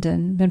in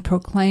London been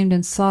proclaimed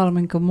in Sodom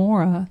and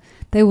Gomorrah,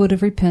 they would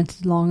have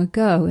repented long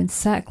ago in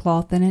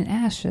sackcloth and in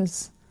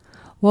ashes.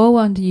 Woe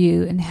unto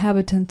you,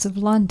 inhabitants of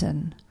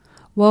London!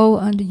 Woe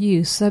unto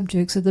you,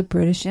 subjects of the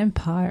British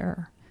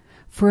Empire!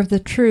 For if the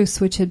truths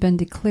which had been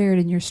declared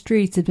in your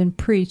streets had been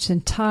preached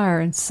in Tyre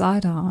and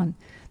Sidon,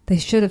 they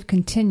should have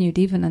continued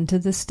even unto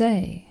this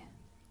day.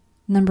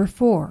 Number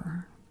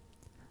 4.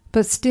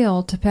 But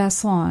still, to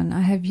pass on,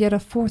 I have yet a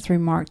fourth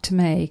remark to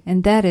make,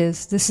 and that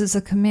is, this is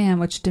a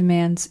command which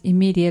demands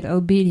immediate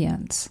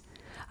obedience.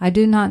 I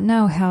do not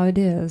know how it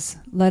is.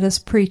 Let us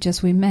preach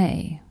as we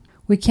may.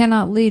 We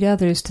cannot lead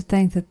others to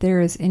think that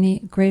there is any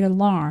great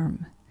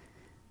alarm,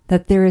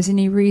 that there is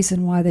any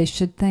reason why they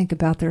should think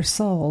about their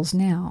souls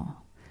now.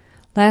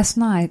 Last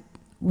night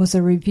was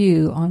a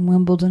review on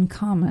Wimbledon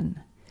Common,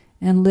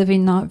 and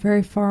living not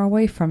very far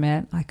away from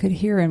it, I could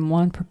hear in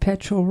one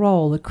perpetual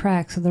roll the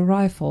cracks of the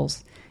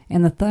rifles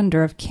and the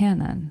thunder of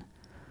cannon.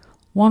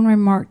 One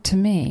remarked to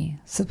me,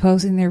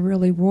 supposing there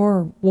really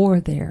were war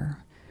there,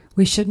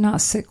 we should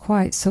not sit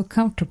quite so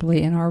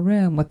comfortably in our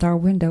room with our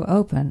window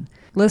open,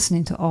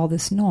 listening to all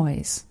this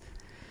noise.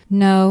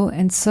 No,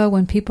 and so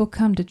when people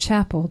come to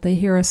chapel, they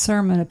hear a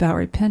sermon about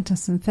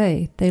repentance and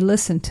faith, they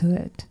listen to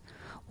it.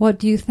 What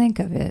do you think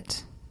of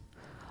it?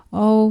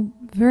 Oh,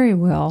 very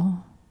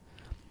well.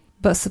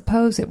 But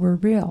suppose it were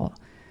real.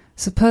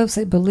 Suppose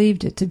they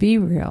believed it to be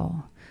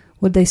real.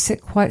 Would they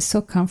sit quite so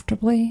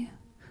comfortably?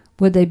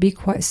 Would they be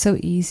quite so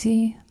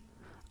easy?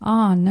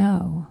 Ah,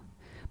 no.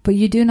 But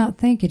you do not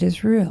think it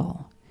is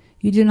real.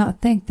 You do not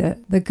think that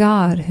the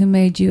God who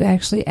made you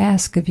actually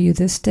ask of you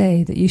this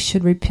day that you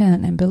should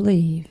repent and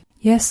believe.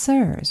 Yes,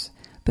 sirs,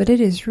 but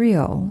it is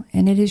real,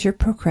 and it is your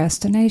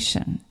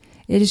procrastination.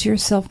 It is your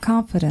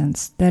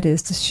self-confidence that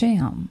is the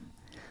sham,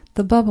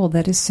 the bubble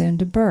that is soon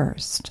to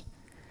burst.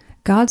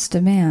 God's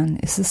demand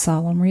is the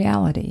solemn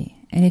reality,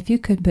 and if you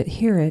could but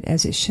hear it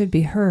as it should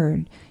be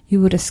heard, you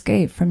would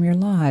escape from your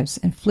lives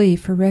and flee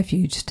for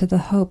refuge to the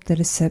hope that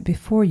is set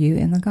before you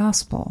in the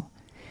gospel.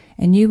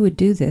 And you would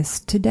do this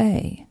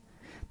today.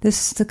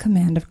 This is the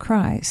command of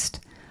Christ.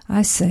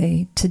 I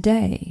say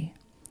today.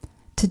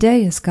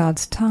 Today is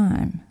God's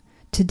time.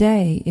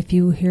 Today, if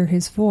you will hear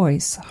his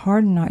voice,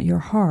 harden not your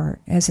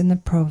heart as in the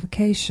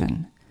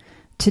provocation.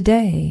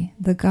 Today,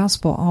 the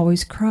gospel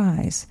always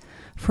cries,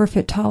 for if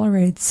it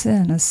tolerated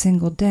sin a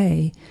single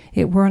day,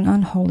 it were an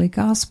unholy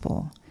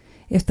gospel.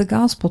 If the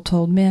gospel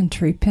told men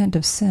to repent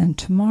of sin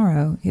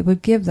tomorrow, it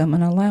would give them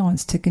an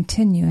allowance to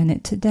continue in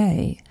it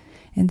today,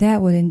 and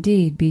that would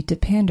indeed be to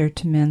pander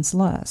to men's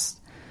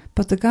lusts.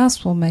 But the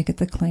gospel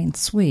maketh a clean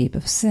sweep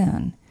of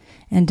sin,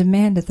 and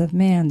demandeth of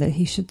man that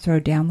he should throw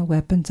down the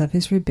weapons of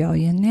his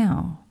rebellion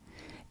now.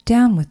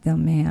 Down with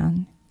them,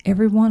 man,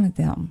 every one of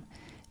them.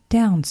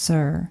 Down,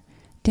 sir,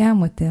 down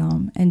with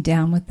them, and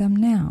down with them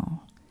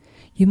now.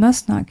 You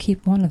must not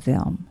keep one of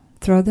them.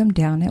 Throw them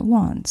down at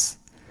once.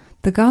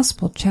 The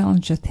gospel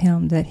challengeth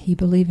him that he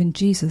believe in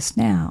Jesus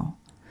now.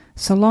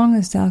 So long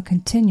as thou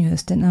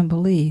continuest in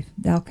unbelief,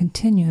 thou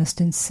continuest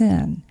in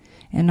sin,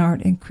 and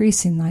art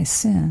increasing thy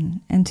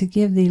sin, and to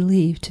give thee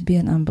leave to be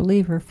an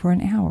unbeliever for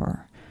an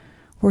hour,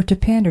 were to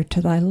pander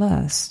to thy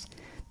lust.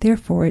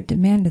 Therefore it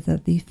demandeth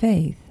of thee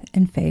faith,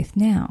 and faith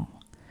now.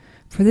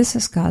 For this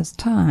is God's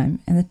time,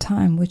 and the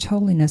time which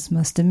holiness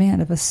must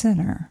demand of a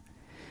sinner.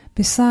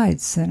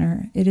 Besides,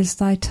 sinner, it is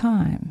thy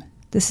time.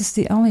 This is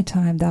the only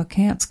time thou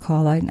canst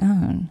call thine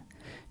own.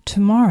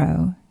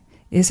 Tomorrow,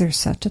 is there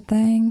such a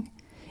thing?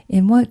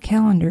 In what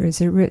calendar is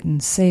it written,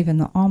 save in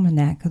the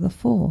almanac of the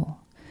fool?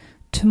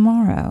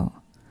 Tomorrow,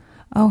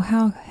 oh,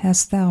 how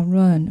hast thou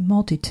ruined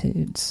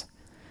multitudes!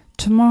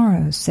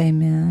 Tomorrow, say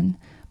men,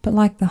 but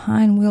like the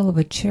hind wheel of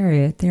a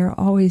chariot, they are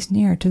always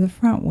near to the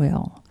front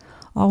wheel,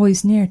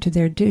 always near to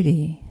their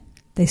duty.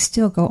 They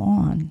still go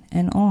on,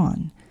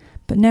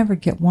 but never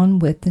get one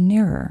whit the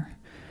nearer.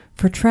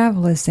 For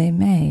travel as they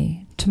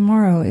may,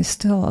 tomorrow is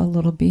still a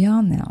little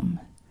beyond them,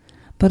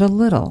 but a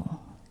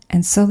little,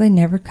 and so they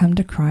never come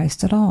to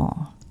Christ at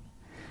all.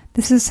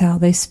 This is how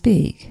they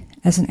speak,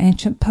 as an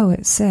ancient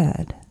poet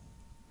said,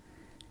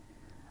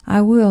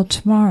 I will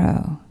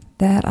tomorrow,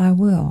 that I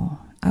will,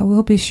 I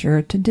will be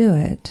sure to do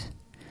it.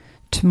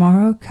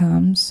 Tomorrow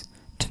comes,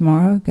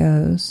 tomorrow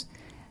goes,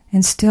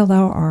 and still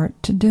thou art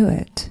to do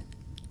it.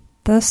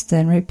 Thus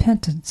then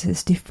repentance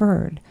is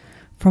deferred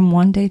from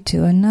one day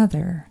to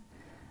another,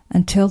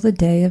 until the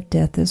day of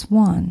death is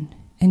one,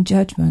 and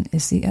judgment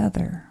is the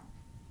other.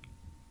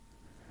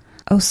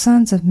 O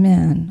sons of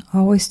men,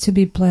 always to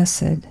be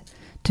blessed,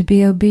 to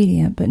be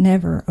obedient but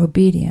never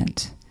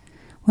obedient.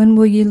 When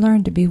will ye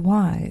learn to be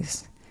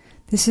wise?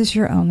 This is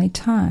your only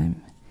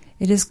time.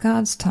 It is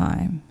God's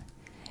time,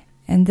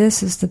 and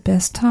this is the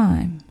best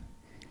time.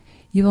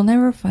 You will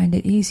never find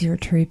it easier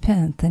to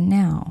repent than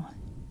now.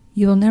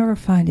 You will never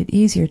find it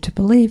easier to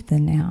believe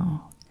than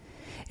now.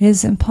 It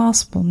is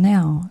impossible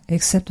now,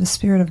 except the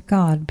Spirit of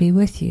God be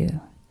with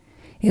you.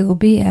 It will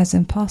be as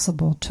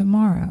impossible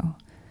tomorrow.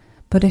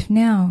 But if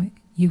now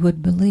you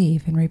would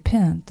believe and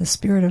repent, the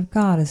Spirit of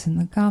God is in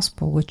the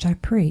gospel which I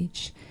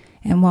preach.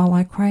 And while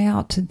I cry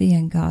out to thee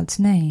in God's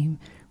name,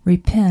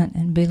 repent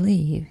and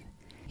believe.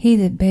 He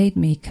that bade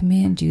me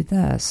command you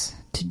thus,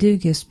 to do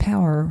gives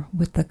power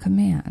with the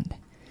command,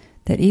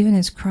 that even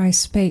as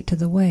Christ spake to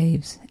the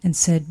waves, and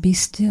said, Be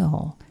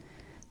still,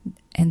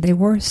 and they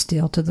were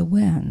still to the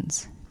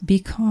winds, be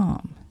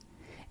calm,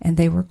 and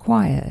they were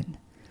quiet.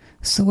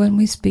 So when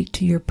we speak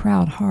to your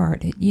proud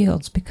heart, it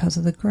yields because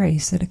of the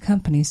grace that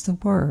accompanies the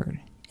word,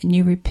 and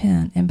you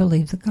repent and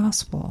believe the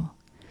gospel.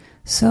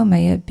 So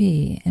may it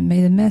be, and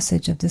may the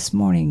message of this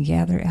morning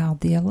gather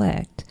out the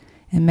elect,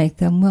 and make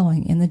them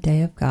willing in the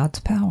day of God's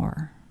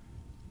power.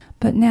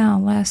 But now,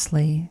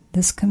 lastly,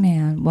 this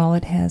command, while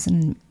it has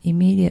an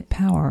immediate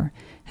power,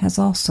 has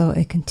also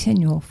a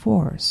continual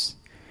force.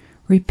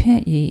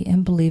 Repent ye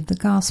and believe the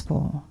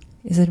gospel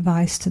is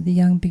advice to the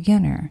young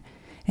beginner,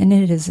 and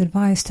it is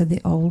advice to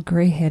the old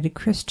gray-headed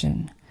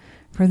Christian.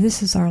 For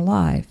this is our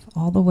life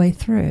all the way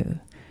through.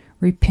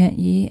 Repent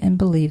ye and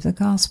believe the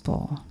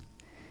gospel.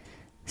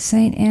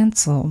 St.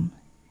 Anselm,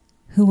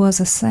 who was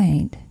a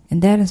saint,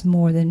 and that is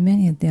more than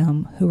many of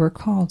them who were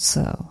called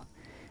so,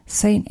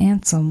 St.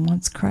 Anselm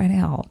once cried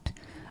out,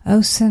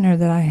 O sinner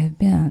that I have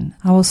been,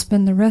 I will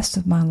spend the rest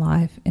of my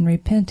life in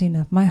repenting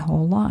of my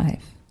whole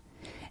life.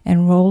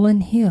 And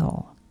Rowland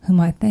Hill, whom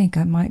I think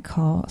I might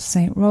call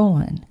St.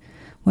 Rowland,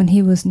 when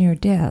he was near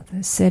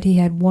death, said he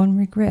had one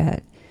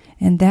regret,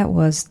 and that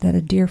was that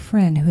a dear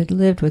friend who had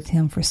lived with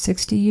him for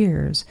 60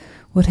 years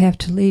would have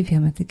to leave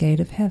him at the gate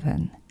of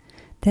heaven.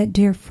 That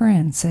dear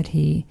friend, said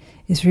he,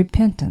 is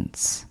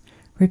repentance.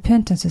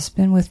 Repentance has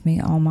been with me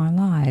all my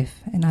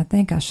life, and I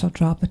think I shall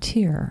drop a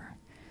tear,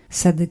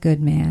 said the good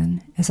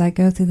man, as I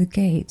go through the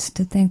gates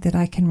to think that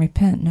I can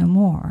repent no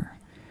more.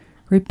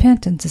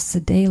 Repentance is the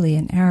daily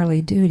and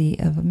hourly duty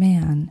of a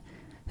man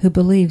who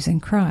believes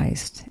in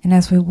Christ, and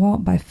as we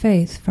walk by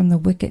faith from the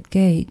wicket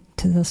gate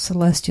to the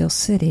celestial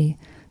city,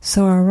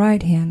 so our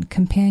right-hand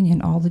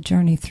companion all the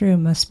journey through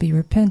must be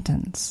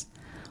repentance.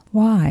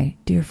 Why,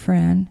 dear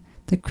friend,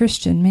 the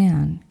Christian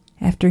man,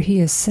 after he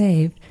is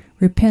saved,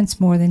 repents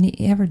more than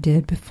he ever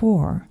did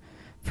before,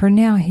 for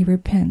now he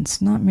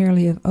repents not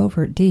merely of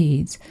overt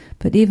deeds,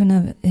 but even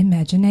of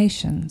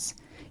imaginations.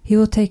 He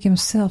will take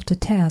himself to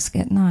task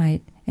at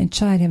night and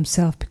chide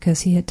himself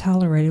because he had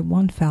tolerated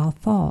one foul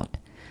thought,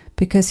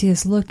 because he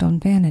has looked on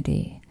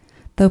vanity,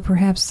 though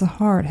perhaps the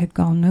heart had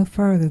gone no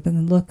further than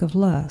the look of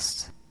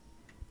lust,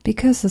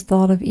 because the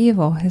thought of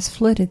evil has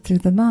flitted through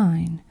the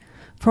mind.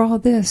 For all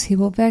this he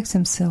will vex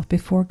himself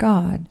before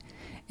God,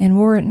 and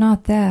were it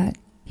not that,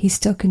 he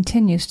still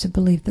continues to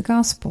believe the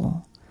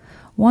gospel.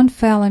 One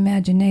foul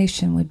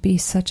imagination would be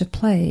such a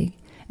plague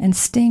and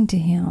sting to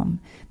him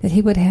that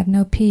he would have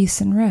no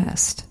peace and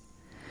rest.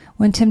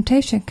 When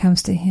temptation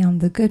comes to him,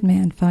 the good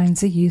man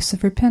finds the use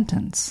of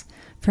repentance.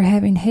 For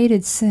having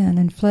hated sin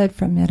and fled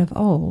from it of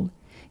old,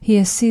 he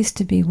has ceased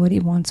to be what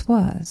he once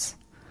was.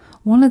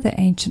 One of the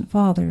ancient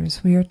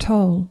fathers, we are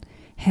told,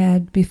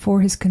 had, before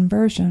his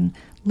conversion,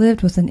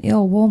 lived with an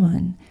ill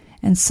woman,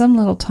 and some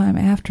little time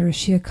after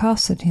she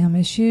accosted him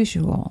as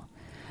usual.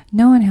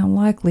 Knowing how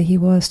likely he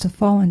was to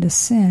fall into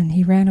sin,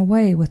 he ran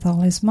away with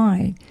all his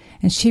might,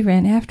 and she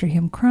ran after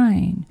him,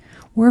 crying,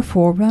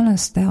 Wherefore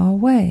runnest thou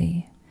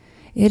away?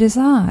 It is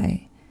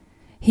I.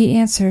 He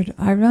answered,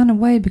 I run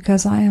away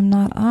because I am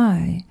not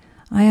I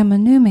am a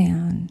new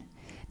man.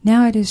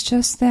 Now it is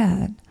just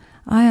that,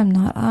 I am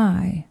not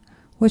I,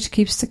 which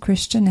keeps the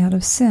Christian out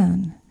of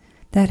sin,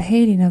 that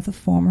hating of the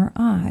former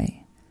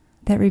I,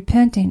 that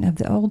repenting of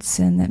the old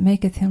sin that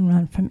maketh him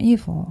run from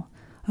evil,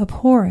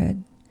 abhor it,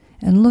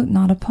 and look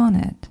not upon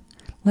it,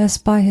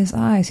 lest by his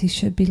eyes he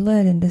should be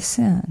led into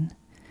sin.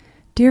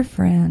 Dear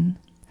friend,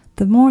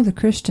 the more the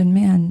Christian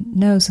man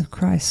knows of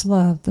Christ's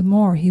love, the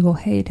more he will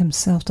hate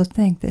himself to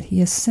think that he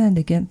has sinned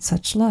against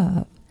such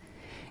love.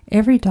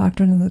 Every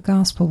doctrine of the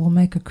gospel will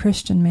make a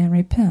Christian man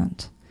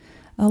repent.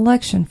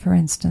 Election, for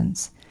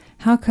instance.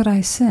 How could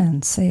I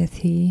sin, saith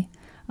he,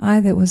 I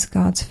that was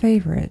God's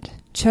favorite,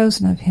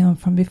 chosen of him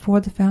from before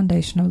the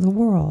foundation of the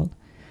world?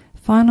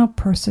 Final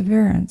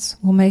perseverance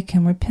will make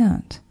him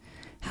repent.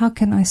 How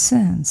can I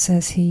sin,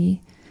 says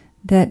he,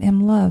 that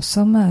am loved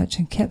so much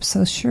and kept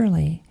so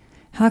surely?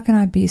 How can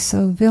I be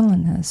so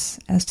villainous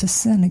as to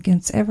sin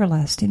against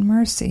everlasting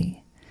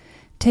mercy?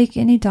 Take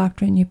any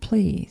doctrine you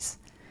please.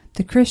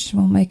 The Christian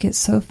will make it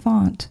so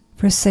font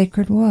for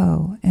sacred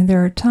woe, and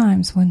there are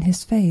times when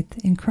his faith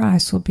in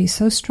Christ will be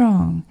so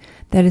strong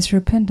that his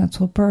repentance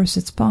will burst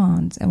its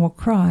bonds and will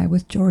cry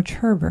with George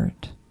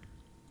Herbert,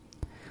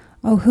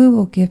 "Oh, who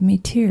will give me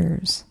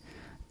tears?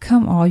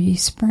 Come all ye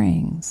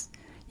springs.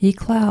 Ye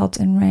clouds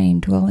and rain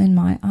dwell in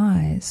my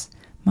eyes.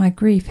 My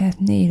grief hath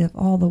need of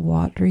all the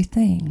watery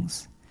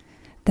things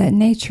that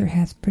nature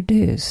hath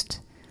produced.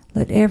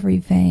 Let every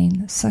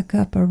vein suck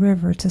up a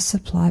river to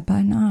supply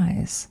mine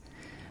eyes.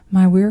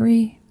 My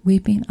weary,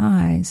 weeping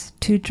eyes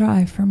too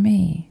dry for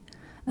me,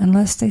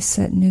 unless they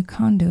set new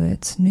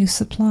conduits, new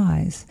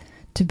supplies,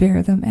 to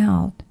bear them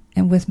out,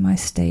 and with my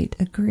state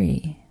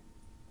agree."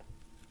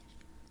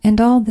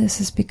 And all this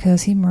is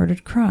because he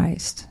murdered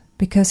Christ,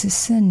 because his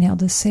sin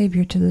nailed his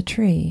Savior to the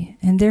tree,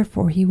 and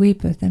therefore he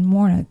weepeth and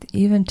mourneth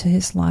even to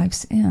his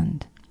life's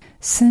end.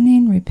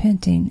 Sinning,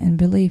 repenting, and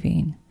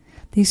believing,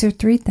 these are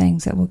three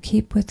things that will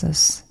keep with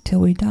us till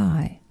we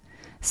die.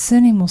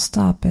 Sinning will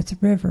stop at the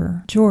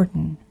river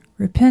Jordan.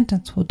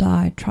 Repentance will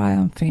die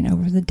triumphing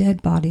over the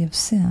dead body of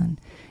sin,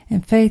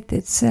 and faith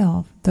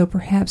itself, though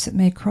perhaps it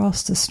may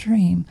cross the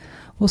stream,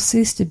 will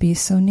cease to be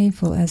so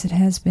needful as it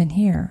has been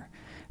here.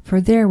 For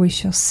there we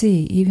shall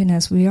see even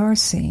as we are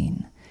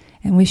seen,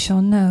 and we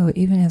shall know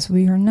even as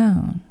we are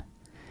known.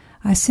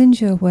 I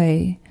send you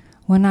away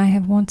when I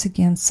have once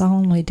again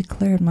solemnly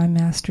declared my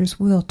Master's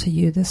will to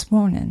you this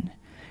morning.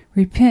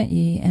 Repent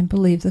ye and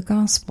believe the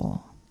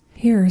gospel.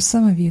 Here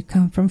some of you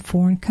come from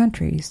foreign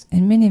countries,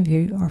 and many of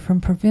you are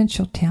from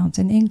provincial towns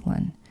in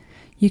England.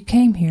 You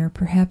came here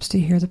perhaps to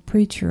hear the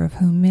preacher of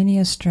whom many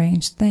a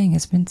strange thing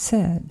has been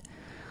said.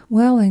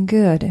 Well and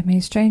good, and may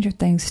stranger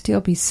things still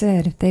be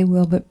said if they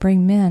will but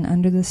bring men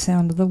under the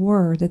sound of the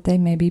word, that they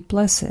may be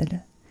blessed.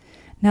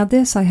 Now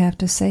this I have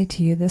to say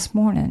to you this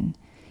morning.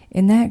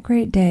 In that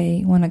great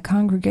day, when a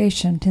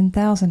congregation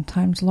 10,000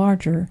 times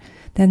larger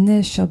than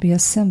this shall be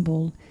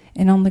assembled,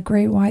 and on the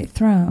great white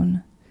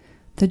throne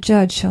the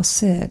judge shall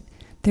sit,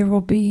 there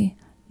will be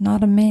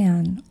not a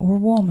man or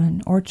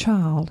woman or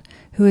child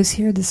who is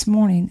here this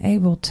morning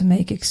able to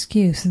make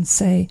excuse and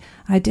say,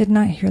 "I did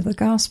not hear the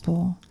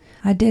gospel.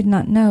 I did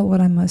not know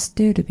what I must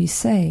do to be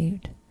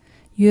saved."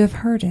 You have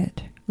heard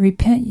it.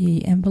 Repent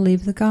ye and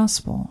believe the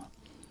gospel.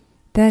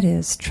 That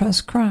is,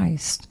 trust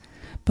Christ.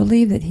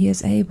 Believe that he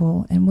is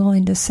able and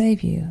willing to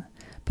save you.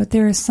 But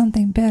there is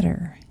something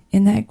better.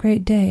 In that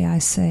great day, I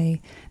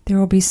say, there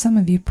will be some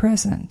of you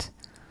present.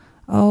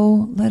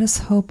 Oh, let us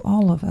hope,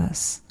 all of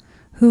us,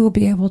 who will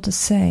be able to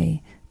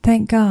say,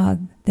 "Thank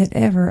God that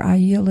ever I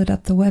yielded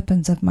up the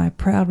weapons of my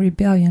proud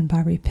rebellion by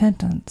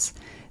repentance.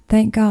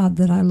 Thank God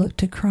that I looked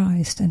to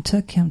Christ and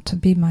took him to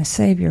be my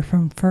Savior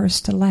from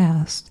first to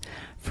last.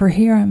 For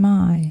here am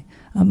I,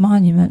 a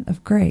monument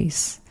of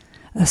grace,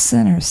 a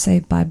sinner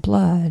saved by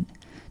blood,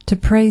 to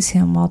praise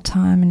him while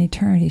time and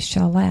eternity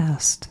shall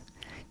last.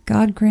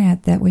 God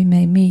grant that we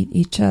may meet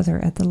each other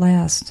at the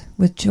last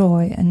with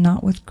joy and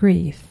not with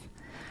grief.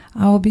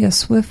 I will be a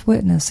swift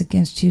witness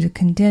against you to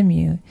condemn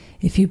you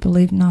if you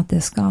believe not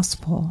this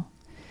gospel.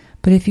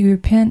 But if you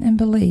repent and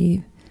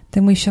believe,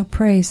 then we shall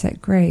praise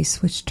that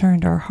grace which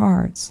turned our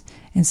hearts,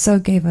 and so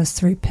gave us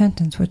the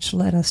repentance which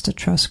led us to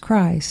trust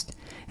Christ,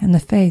 and the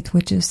faith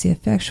which is the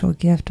effectual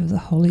gift of the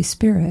Holy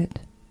Spirit.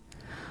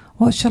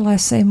 What shall I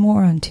say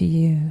more unto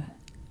you?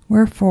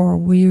 Wherefore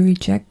will you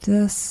reject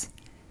this?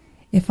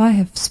 If I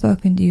have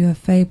spoken to you of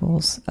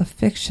fables, of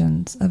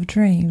fictions, of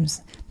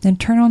dreams, then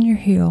turn on your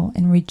heel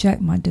and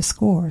reject my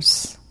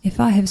discourse. If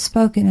I have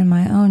spoken in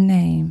my own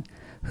name,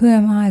 who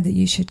am I that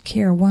you should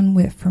care one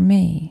whit for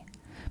me?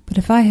 But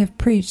if I have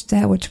preached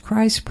that which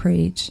Christ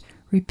preached,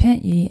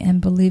 repent ye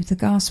and believe the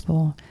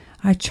gospel.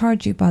 I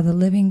charge you by the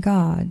living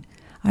God.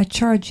 I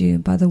charge you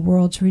by the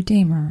world's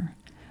Redeemer.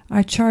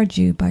 I charge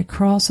you by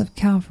cross of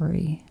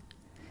Calvary,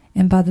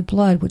 and by the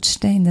blood which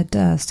stained the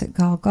dust at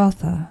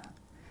Golgotha.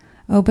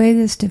 Obey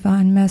this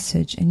divine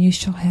message, and you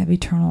shall have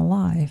eternal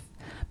life.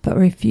 But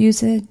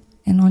refuse it,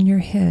 and on your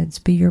heads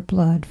be your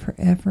blood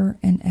forever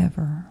and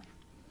ever.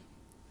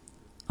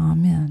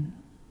 Amen.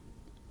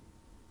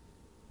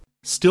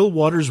 Still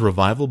Waters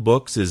Revival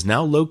Books is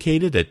now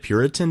located at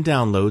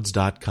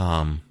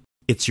PuritanDownloads.com.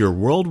 It's your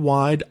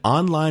worldwide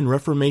online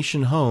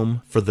Reformation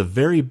home for the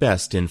very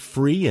best in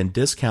free and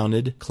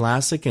discounted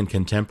classic and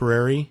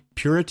contemporary,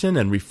 Puritan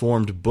and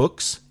Reformed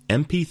books,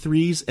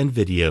 MP3s, and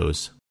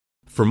videos.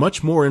 For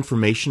much more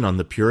information on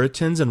the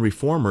Puritans and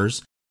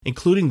Reformers,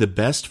 including the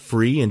best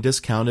free and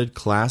discounted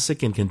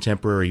classic and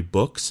contemporary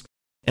books,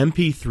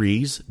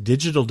 MP3s,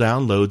 digital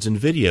downloads, and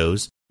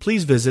videos,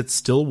 please visit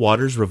Still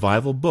Waters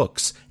Revival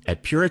Books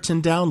at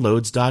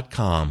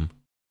PuritanDownloads.com.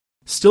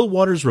 Still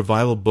Waters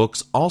Revival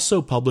Books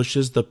also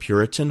publishes the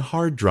Puritan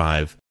Hard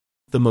Drive,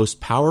 the most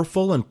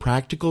powerful and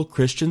practical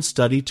Christian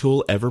study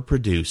tool ever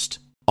produced.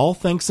 All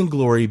thanks and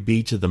glory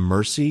be to the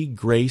mercy,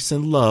 grace,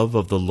 and love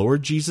of the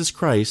Lord Jesus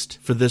Christ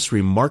for this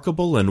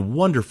remarkable and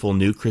wonderful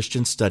new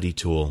Christian study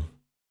tool.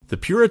 The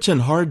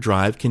Puritan hard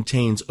drive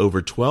contains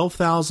over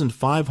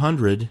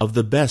 12,500 of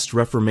the best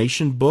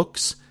Reformation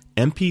books,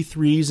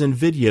 MP3s, and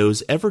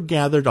videos ever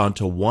gathered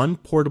onto one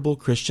portable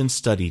Christian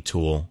study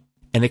tool.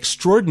 An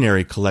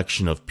extraordinary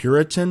collection of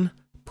Puritan,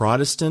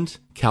 Protestant,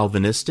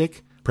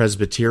 Calvinistic,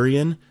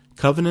 Presbyterian,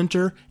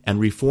 Covenanter, and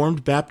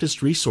Reformed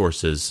Baptist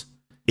resources.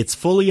 It's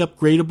fully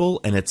upgradable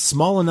and it's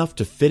small enough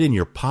to fit in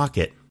your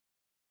pocket.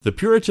 The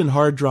Puritan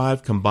hard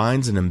drive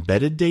combines an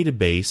embedded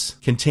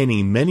database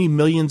containing many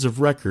millions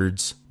of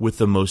records with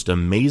the most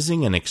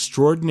amazing and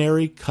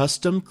extraordinary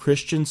custom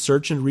Christian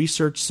search and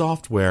research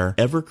software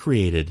ever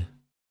created.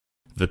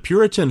 The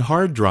Puritan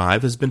hard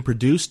drive has been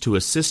produced to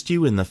assist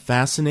you in the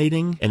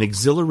fascinating and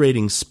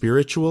exhilarating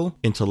spiritual,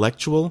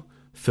 intellectual,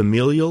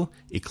 familial,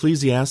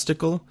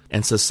 ecclesiastical,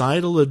 and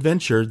societal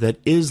adventure that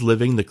is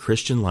living the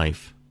Christian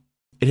life.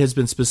 It has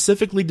been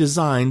specifically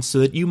designed so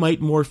that you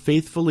might more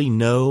faithfully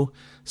know,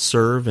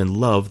 serve, and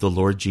love the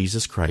Lord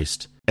Jesus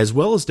Christ, as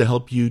well as to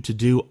help you to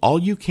do all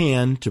you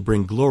can to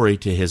bring glory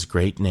to His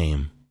great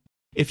name.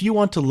 If you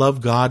want to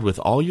love God with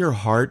all your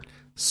heart,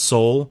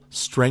 soul,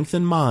 strength,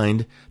 and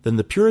mind, then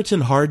the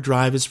Puritan hard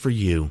drive is for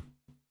you.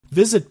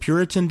 Visit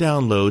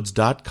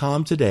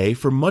PuritanDownloads.com today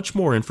for much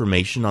more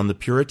information on the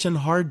Puritan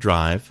hard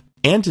drive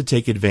and to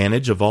take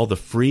advantage of all the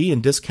free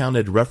and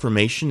discounted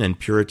Reformation and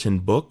Puritan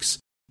books,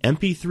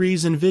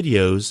 MP3s, and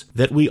videos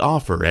that we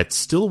offer at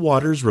Still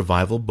Waters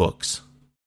Revival Books.